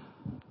worked and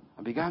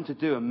began to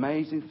do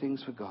amazing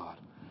things for God.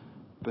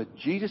 But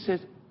Jesus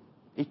said,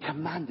 he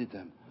commanded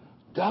them,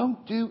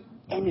 don't do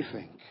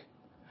anything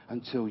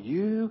until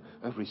you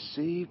have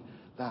received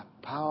that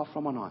power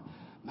from on high.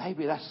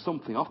 Maybe that's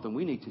something often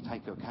we need to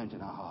take into account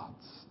in our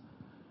hearts.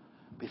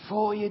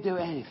 Before you do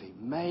anything,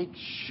 make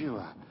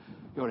sure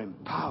you're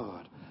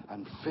empowered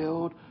and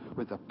filled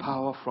with the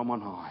power from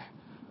on high.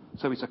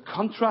 So it's a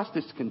contrast,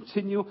 it's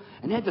continual.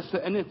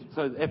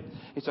 So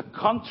it's a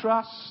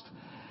contrast,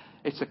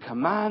 it's a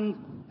command.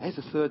 Here's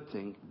the third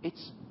thing.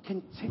 It's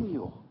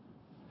continual.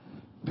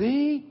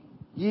 Be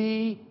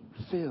ye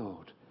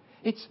filled.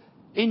 It's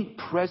in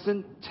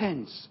present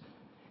tense.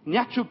 In the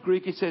actual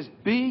Greek it says,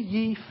 be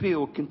ye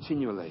filled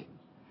continually.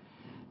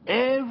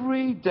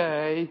 Every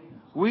day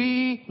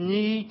we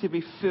need to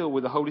be filled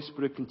with the Holy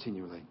Spirit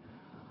continually.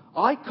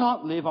 I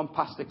can't live on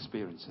past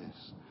experiences.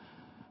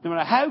 No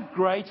matter how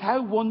great,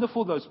 how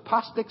wonderful those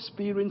past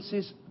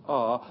experiences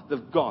are,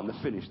 they've gone,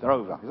 they're finished, they're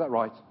over. Is that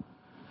right?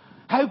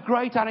 How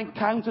great our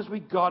encounters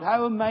with God,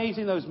 how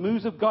amazing those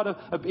moves of God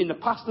have in the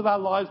past of our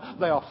lives,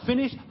 they are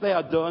finished, they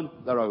are done,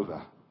 they're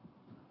over.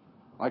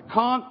 I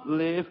can't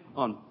live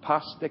on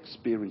past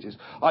experiences.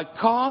 I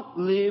can't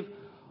live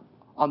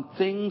on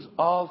things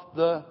of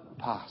the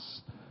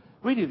past.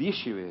 Really, the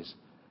issue is,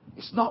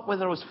 it's not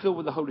whether I was filled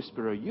with the Holy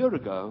Spirit a year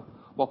ago.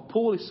 What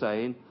Paul is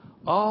saying,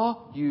 are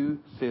you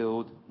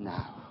filled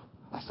now?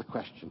 That's the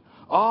question.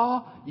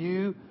 Are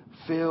you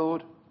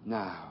filled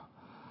now?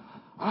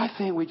 I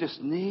think we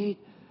just need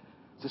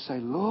to say,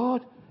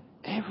 Lord,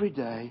 every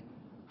day,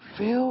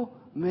 fill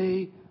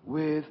me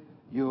with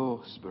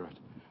your Spirit.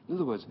 In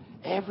other words,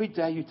 every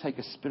day you take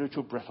a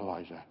spiritual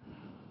breathalyzer.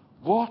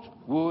 What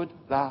would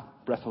that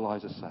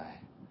breathalyzer say?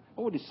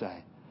 What would it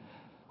say?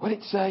 Would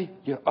it say,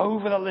 you're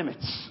over the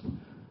limits?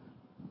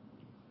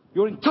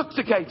 You're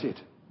intoxicated.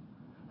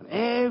 And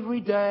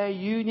every day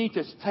you need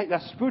to take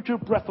that spiritual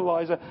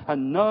breathalyzer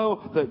and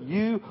know that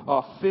you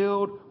are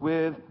filled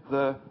with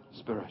the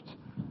Spirit.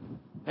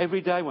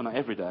 Every day, well not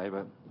every day,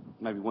 but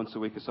maybe once a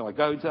week or so, I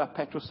go into that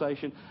petrol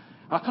station.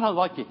 And I kind of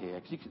like it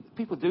here, because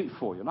people do it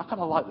for you, and I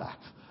kind of like that.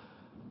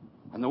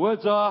 And the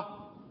words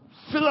are,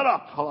 fill it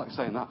up. I like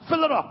saying that.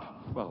 Fill it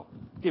up. Well,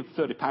 give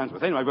 £30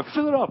 worth anyway, but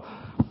fill it up.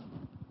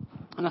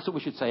 And that's what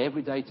we should say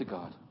every day to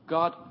God.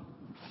 God,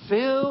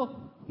 fill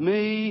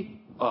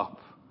me up.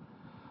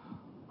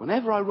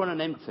 Whenever I run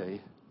on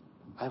empty,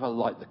 I have a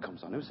light that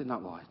comes on. Ever seen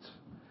that light?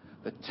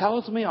 That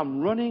tells me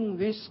I'm running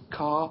this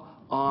car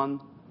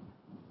on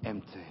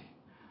empty.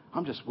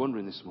 I'm just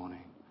wondering this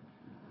morning,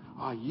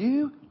 are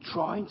you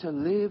trying to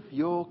live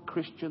your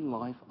Christian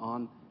life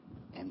on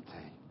empty?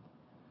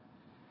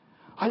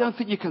 I don't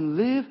think you can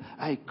live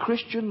a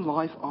Christian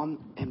life on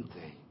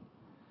empty.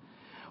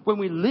 When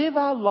we live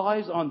our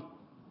lives on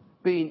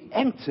being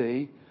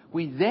empty,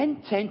 we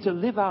then tend to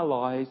live our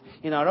lives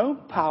in our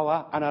own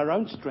power and our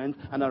own strength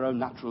and our own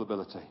natural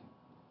ability.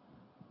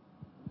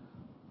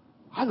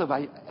 Have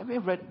you ever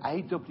read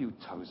A.W.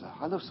 Tozer?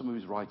 I love some of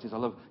his writings. I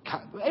love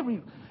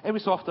every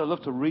so often I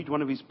love to read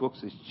one of his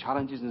books. His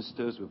challenges and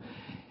stirs with.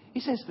 He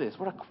says this.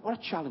 What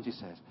a challenge he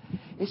says.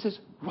 He says,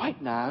 right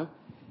now,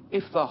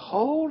 if the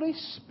Holy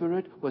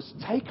Spirit was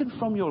taken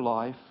from your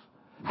life,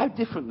 how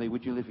differently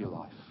would you live your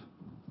life?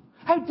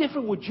 How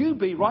different would you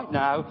be right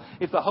now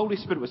if the Holy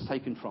Spirit was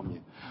taken from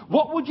you?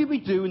 What would you be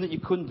doing that you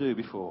couldn't do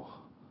before?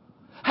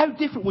 How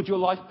different would your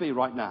life be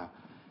right now?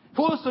 If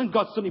all of a sudden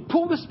God suddenly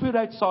pulled the Spirit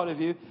outside of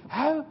you,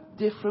 how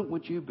different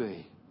would you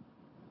be?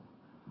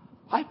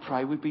 I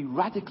pray we'd be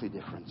radically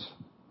different.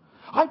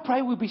 I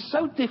pray we'd be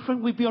so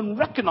different we'd be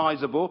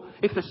unrecognisable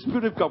if the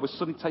Spirit of God was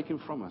suddenly taken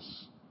from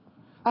us.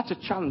 That's a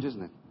challenge,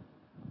 isn't it?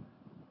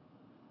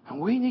 And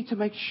we need to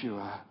make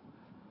sure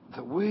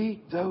that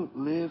we don't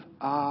live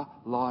our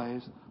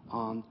lives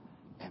on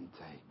empty.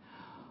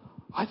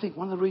 I think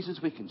one of the reasons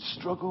we can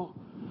struggle,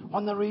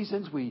 one of the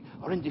reasons we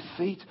are in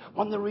defeat,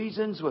 one of the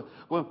reasons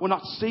we're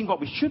not seeing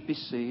what we should be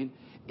seeing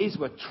is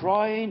we're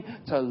trying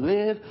to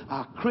live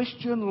our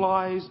Christian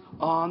lives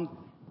on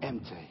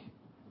empty.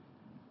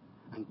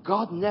 And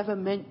God never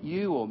meant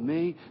you or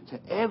me to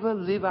ever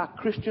live our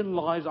Christian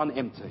lives on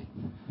empty.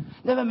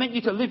 Never meant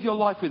you to live your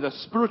life with a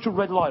spiritual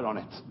red light on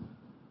it.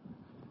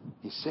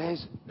 He It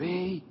says,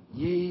 be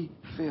ye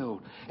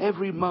filled.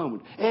 Every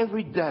moment,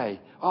 every day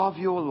of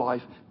your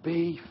life,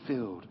 be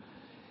filled.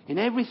 In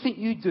everything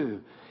you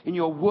do, in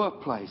your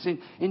workplace,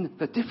 in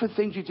the different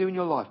things you do in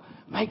your life,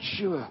 make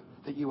sure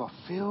that you are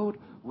filled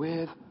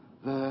with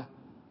the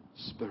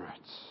Spirit.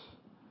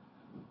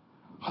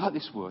 I like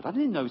this word. I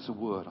didn't know it's a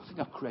word. I think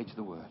I've created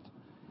the word.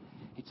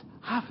 It's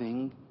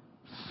having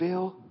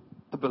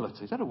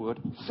fillability. Is that a word?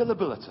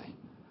 Fillability.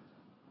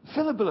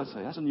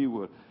 Fillability. That's a new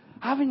word.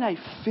 Having a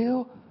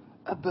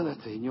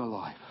fillability in your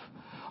life.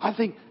 I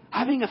think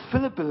having a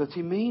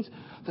fillability means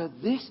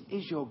that this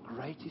is your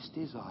greatest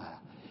desire.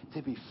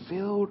 To be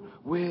filled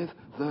with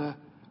the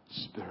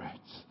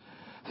Spirit.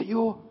 That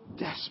you're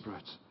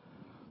desperate.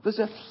 There's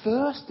a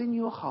thirst in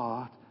your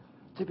heart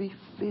to be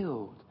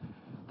filled.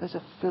 There's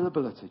a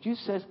fillability.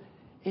 Jesus says,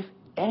 if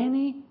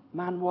any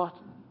man what?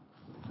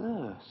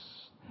 Thirst.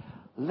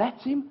 Let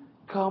him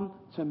come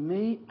to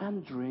me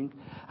and drink,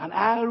 and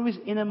out of his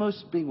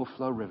innermost being will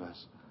flow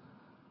rivers.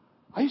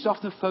 I used to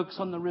often focus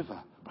on the river,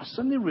 but I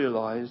suddenly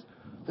realized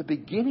the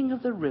beginning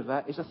of the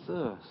river is a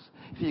thirst.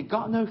 If you've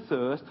got no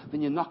thirst,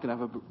 then you're not going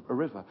to have a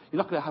river.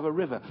 You're not going to have a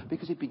river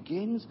because it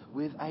begins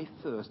with a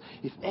thirst.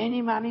 If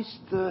any man is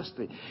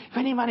thirsty, if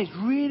any man is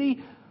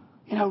really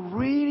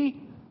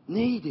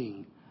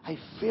needing a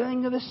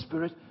filling of the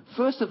Spirit,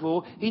 first of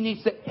all, he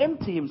needs to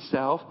empty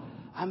himself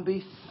and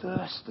be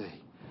thirsty.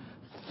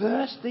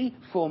 Thirsty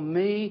for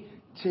me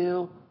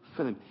till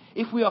fill him.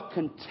 If we are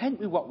content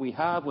with what we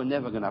have, we're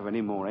never going to have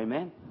any more.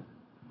 Amen?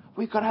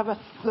 We've got to have a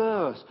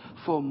thirst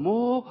for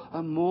more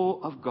and more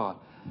of God.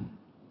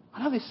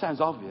 I know this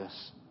sounds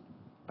obvious,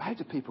 but how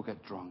do people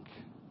get drunk?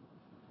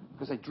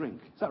 Because they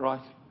drink. Is that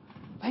right?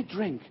 They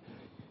drink.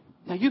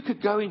 Now, you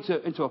could go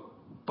into a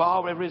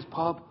bar, wherever it is,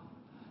 pub,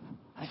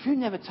 and if you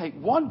never take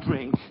one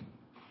drink,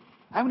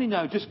 how many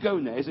know just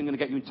going there isn't going to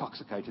get you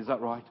intoxicated? Is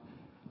that right?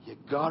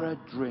 You've got to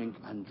drink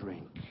and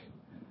drink.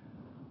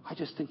 I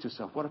just think to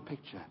myself, what a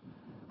picture.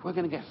 If we're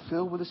going to get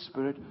filled with the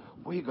Spirit,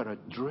 we've got to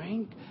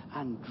drink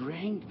and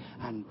drink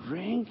and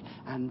drink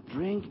and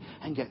drink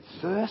and get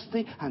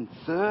thirsty and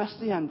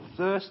thirsty and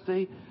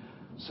thirsty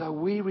so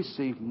we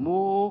receive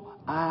more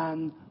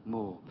and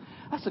more.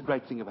 That's the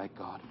great thing about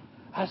God.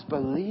 As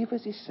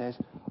believers, he says,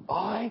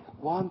 I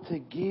want to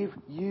give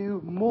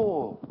you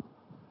more.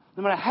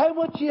 No matter how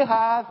much you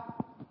have,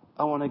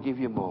 I want to give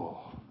you more.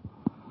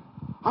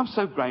 I'm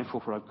so grateful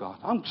for God.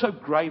 I'm so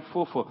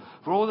grateful for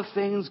all the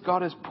things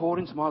God has poured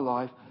into my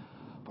life.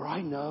 But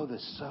I know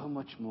there's so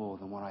much more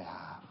than what I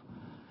have.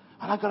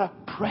 And I've got to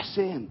press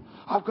in.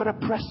 I've got to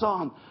press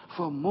on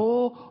for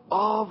more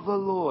of the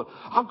Lord.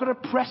 I've got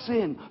to press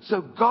in so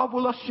God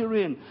will usher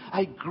in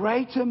a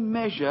greater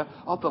measure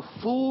of the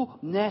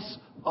fullness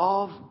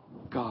of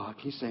God.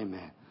 Can you say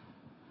amen?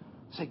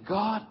 Say,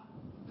 God,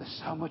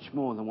 there's so much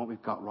more than what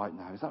we've got right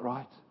now. Is that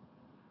right?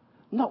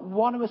 Not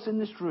one of us in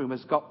this room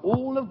has got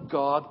all of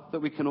God that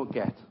we cannot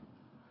get.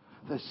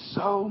 There's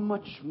so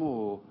much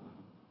more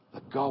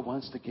that God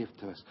wants to give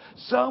to us.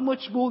 So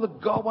much more that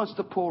God wants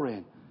to pour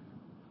in.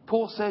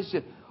 Paul says,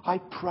 I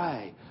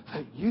pray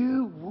that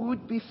you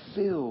would be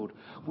filled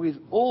with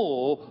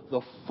all the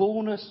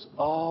fullness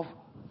of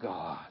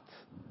God.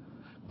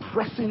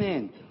 Pressing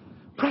in,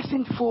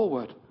 pressing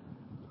forward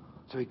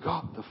till we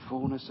got the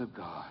fullness of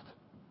God.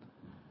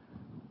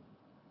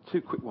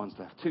 2 quick ones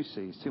left. 2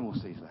 more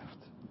C's left.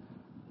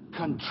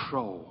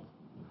 Control.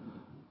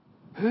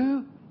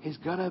 Who is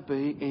going to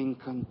be in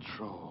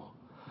control?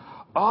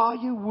 Are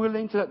you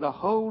willing to let the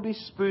Holy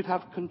Spirit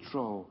have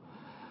control?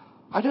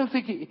 I don't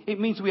think it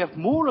means we have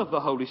more of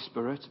the Holy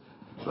Spirit,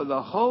 but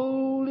the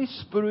Holy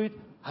Spirit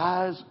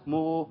has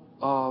more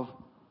of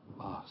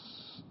us.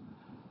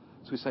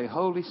 So we say,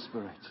 Holy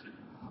Spirit,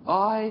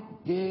 I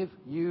give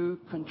you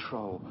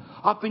control.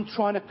 I've been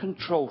trying to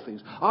control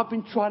things. I've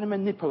been trying to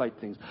manipulate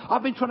things.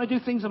 I've been trying to do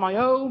things in my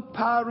own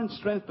power and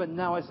strength, but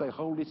now I say,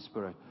 Holy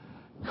Spirit,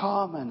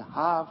 come and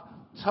have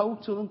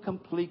total and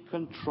complete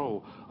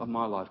control of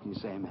my life. Can you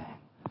say amen?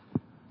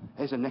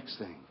 Here's the next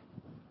thing.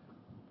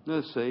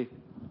 Let's see.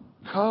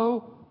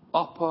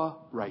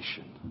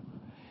 Cooperation.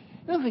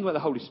 Another thing about the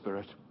Holy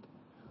Spirit.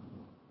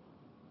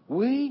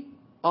 We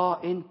are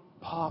in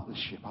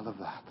partnership. I love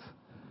that.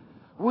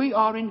 We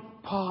are in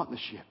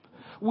partnership.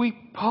 We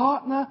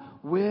partner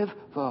with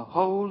the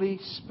Holy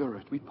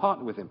Spirit. We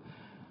partner with him.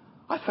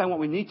 I found what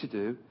we need to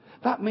do.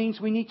 That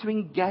means we need to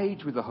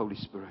engage with the Holy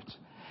Spirit.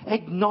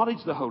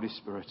 Acknowledge the Holy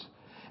Spirit.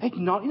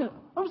 When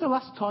was the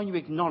last time you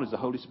acknowledged the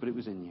Holy Spirit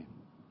was in you?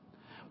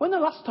 When the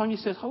last time you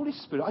said, Holy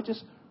Spirit, I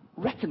just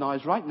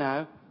recognize right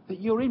now that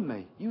you're in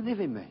me. You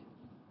live in me.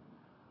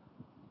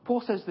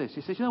 Paul says this.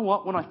 He says, you know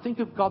what? When I think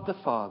of God the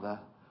Father,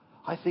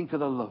 I think of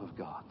the love of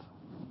God.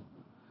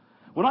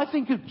 When I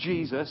think of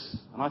Jesus,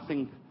 and I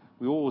think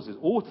we always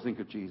ought to think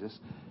of Jesus,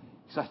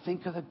 is I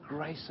think of the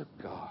grace of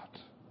God.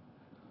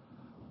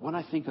 When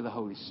I think of the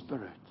Holy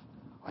Spirit,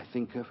 I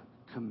think of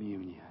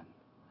communion.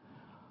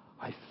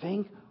 I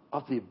think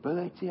of the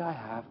ability I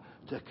have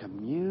to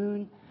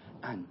commune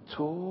and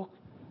talk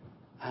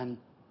and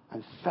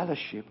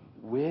fellowship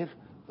with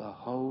the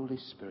Holy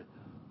Spirit.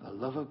 The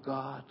love of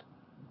God,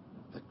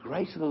 the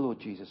grace of the Lord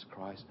Jesus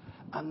Christ,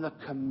 and the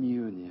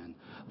communion,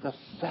 the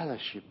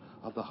fellowship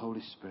of the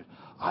Holy Spirit.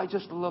 I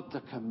just love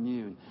to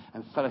commune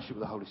and fellowship with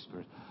the Holy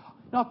Spirit.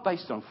 Not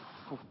based on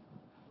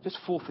just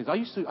four things. I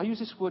use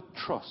this word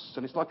trust,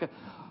 and it's like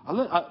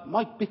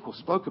Mike Bickle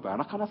spoke about it,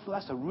 and I kind of feel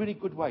that's a really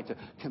good way to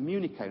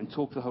communicate and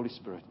talk to the Holy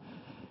Spirit.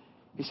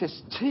 He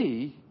says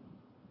T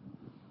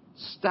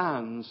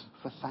stands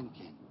for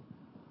thanking.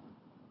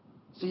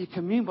 So you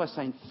commune by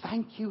saying,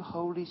 thank you,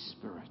 Holy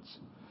Spirit.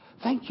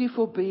 Thank you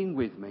for being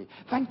with me.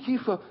 Thank you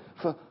for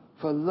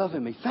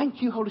loving me.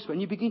 Thank you, Holy Spirit.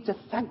 And you begin to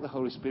thank the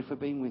Holy Spirit for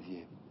being with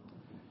you.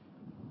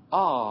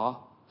 R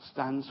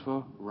stands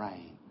for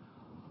reign.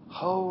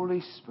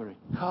 Holy Spirit,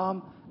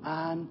 come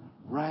and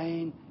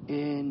reign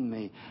in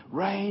me.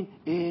 Reign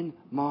in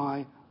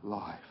my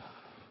life.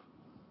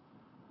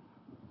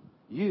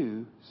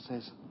 U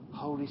says,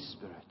 Holy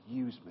Spirit,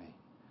 use me.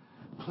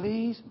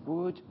 Please,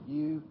 would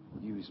you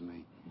use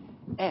me?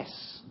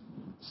 S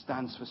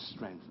stands for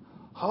strength.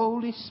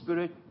 Holy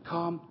Spirit,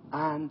 come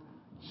and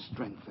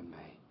strengthen me.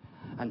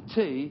 And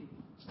T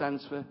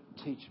stands for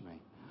teach me.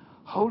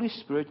 Holy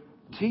Spirit,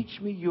 teach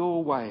me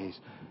your ways.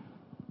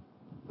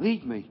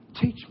 Lead me,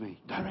 teach me,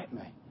 direct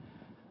me.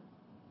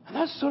 And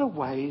those sort of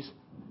ways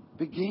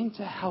begin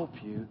to help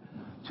you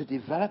to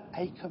develop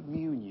a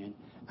communion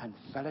and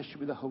fellowship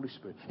with the Holy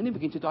Spirit. And He'll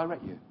begin to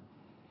direct you.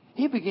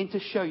 He'll begin to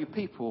show you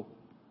people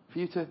for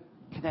you to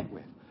connect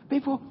with.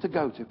 People to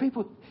go to.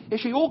 He'll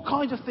show you all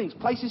kinds of things,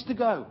 places to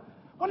go.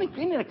 Isn't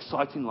it an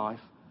exciting life?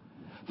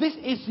 This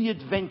is the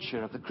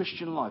adventure of the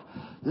Christian life.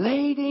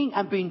 Leading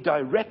and being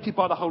directed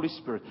by the Holy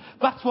Spirit.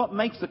 That's what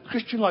makes the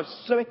Christian life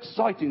so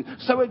exciting,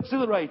 so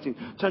exhilarating.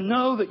 To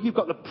know that you've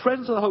got the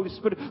presence of the Holy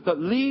Spirit that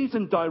leads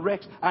and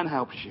directs and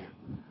helps you.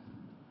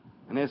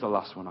 And here's the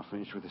last one. I'll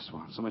finish with this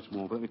one. So much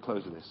more, but let me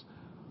close with this.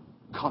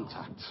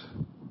 Contact.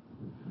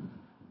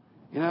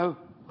 You know,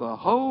 the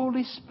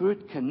Holy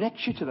Spirit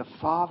connects you to the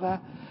Father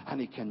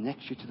and He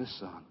connects you to the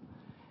Son.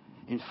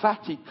 In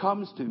fact, He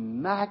comes to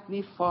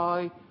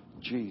magnify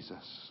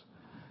Jesus.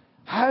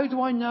 How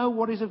do I know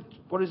what is of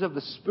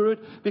the Spirit?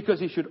 Because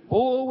He should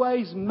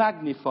always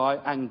magnify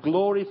and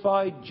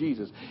glorify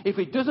Jesus. If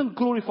He doesn't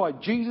glorify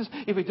Jesus,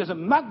 if He doesn't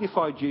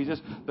magnify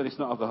Jesus, then it's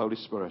not of the Holy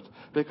Spirit.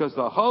 Because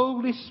the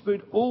Holy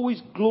Spirit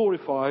always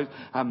glorifies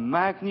and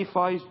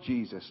magnifies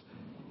Jesus.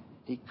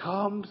 He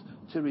comes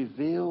to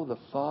reveal the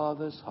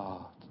Father's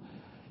heart.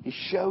 He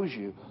shows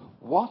you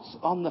what's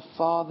on the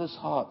Father's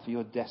heart for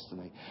your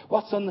destiny.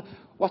 What's on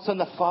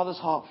the Father's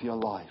heart for your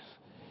life.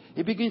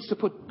 He begins to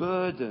put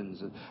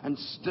burdens and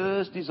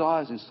stirs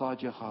desires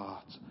inside your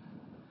heart.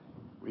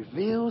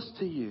 Reveals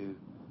to you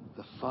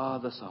the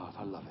Father's heart.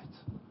 I love it.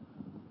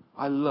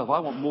 I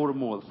want more and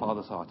more of the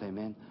Father's heart.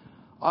 Amen.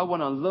 I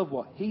want to love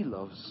what He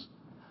loves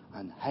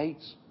and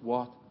hates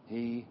what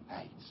He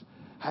hates.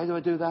 How do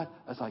I do that?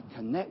 As I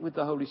connect with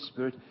the Holy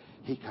Spirit,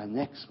 He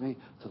connects me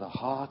to the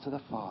heart of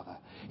the Father.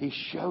 He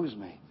shows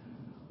me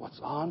what's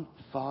on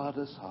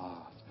Father's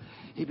heart.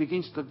 He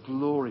begins to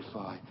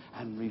glorify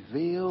and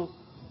reveal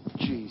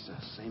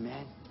Jesus.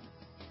 Amen.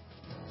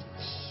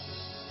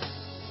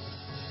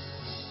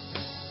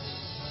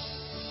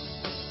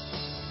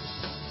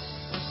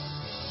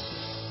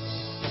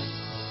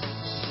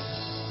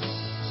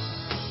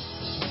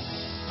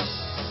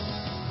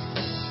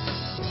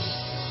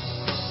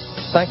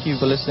 Thank you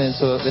for listening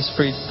to this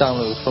free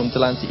download from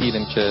Delancey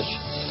Elim Church.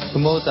 For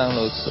more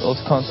downloads or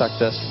to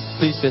contact us,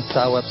 please visit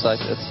our website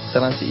at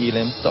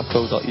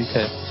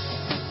delanceyelim.co.uk.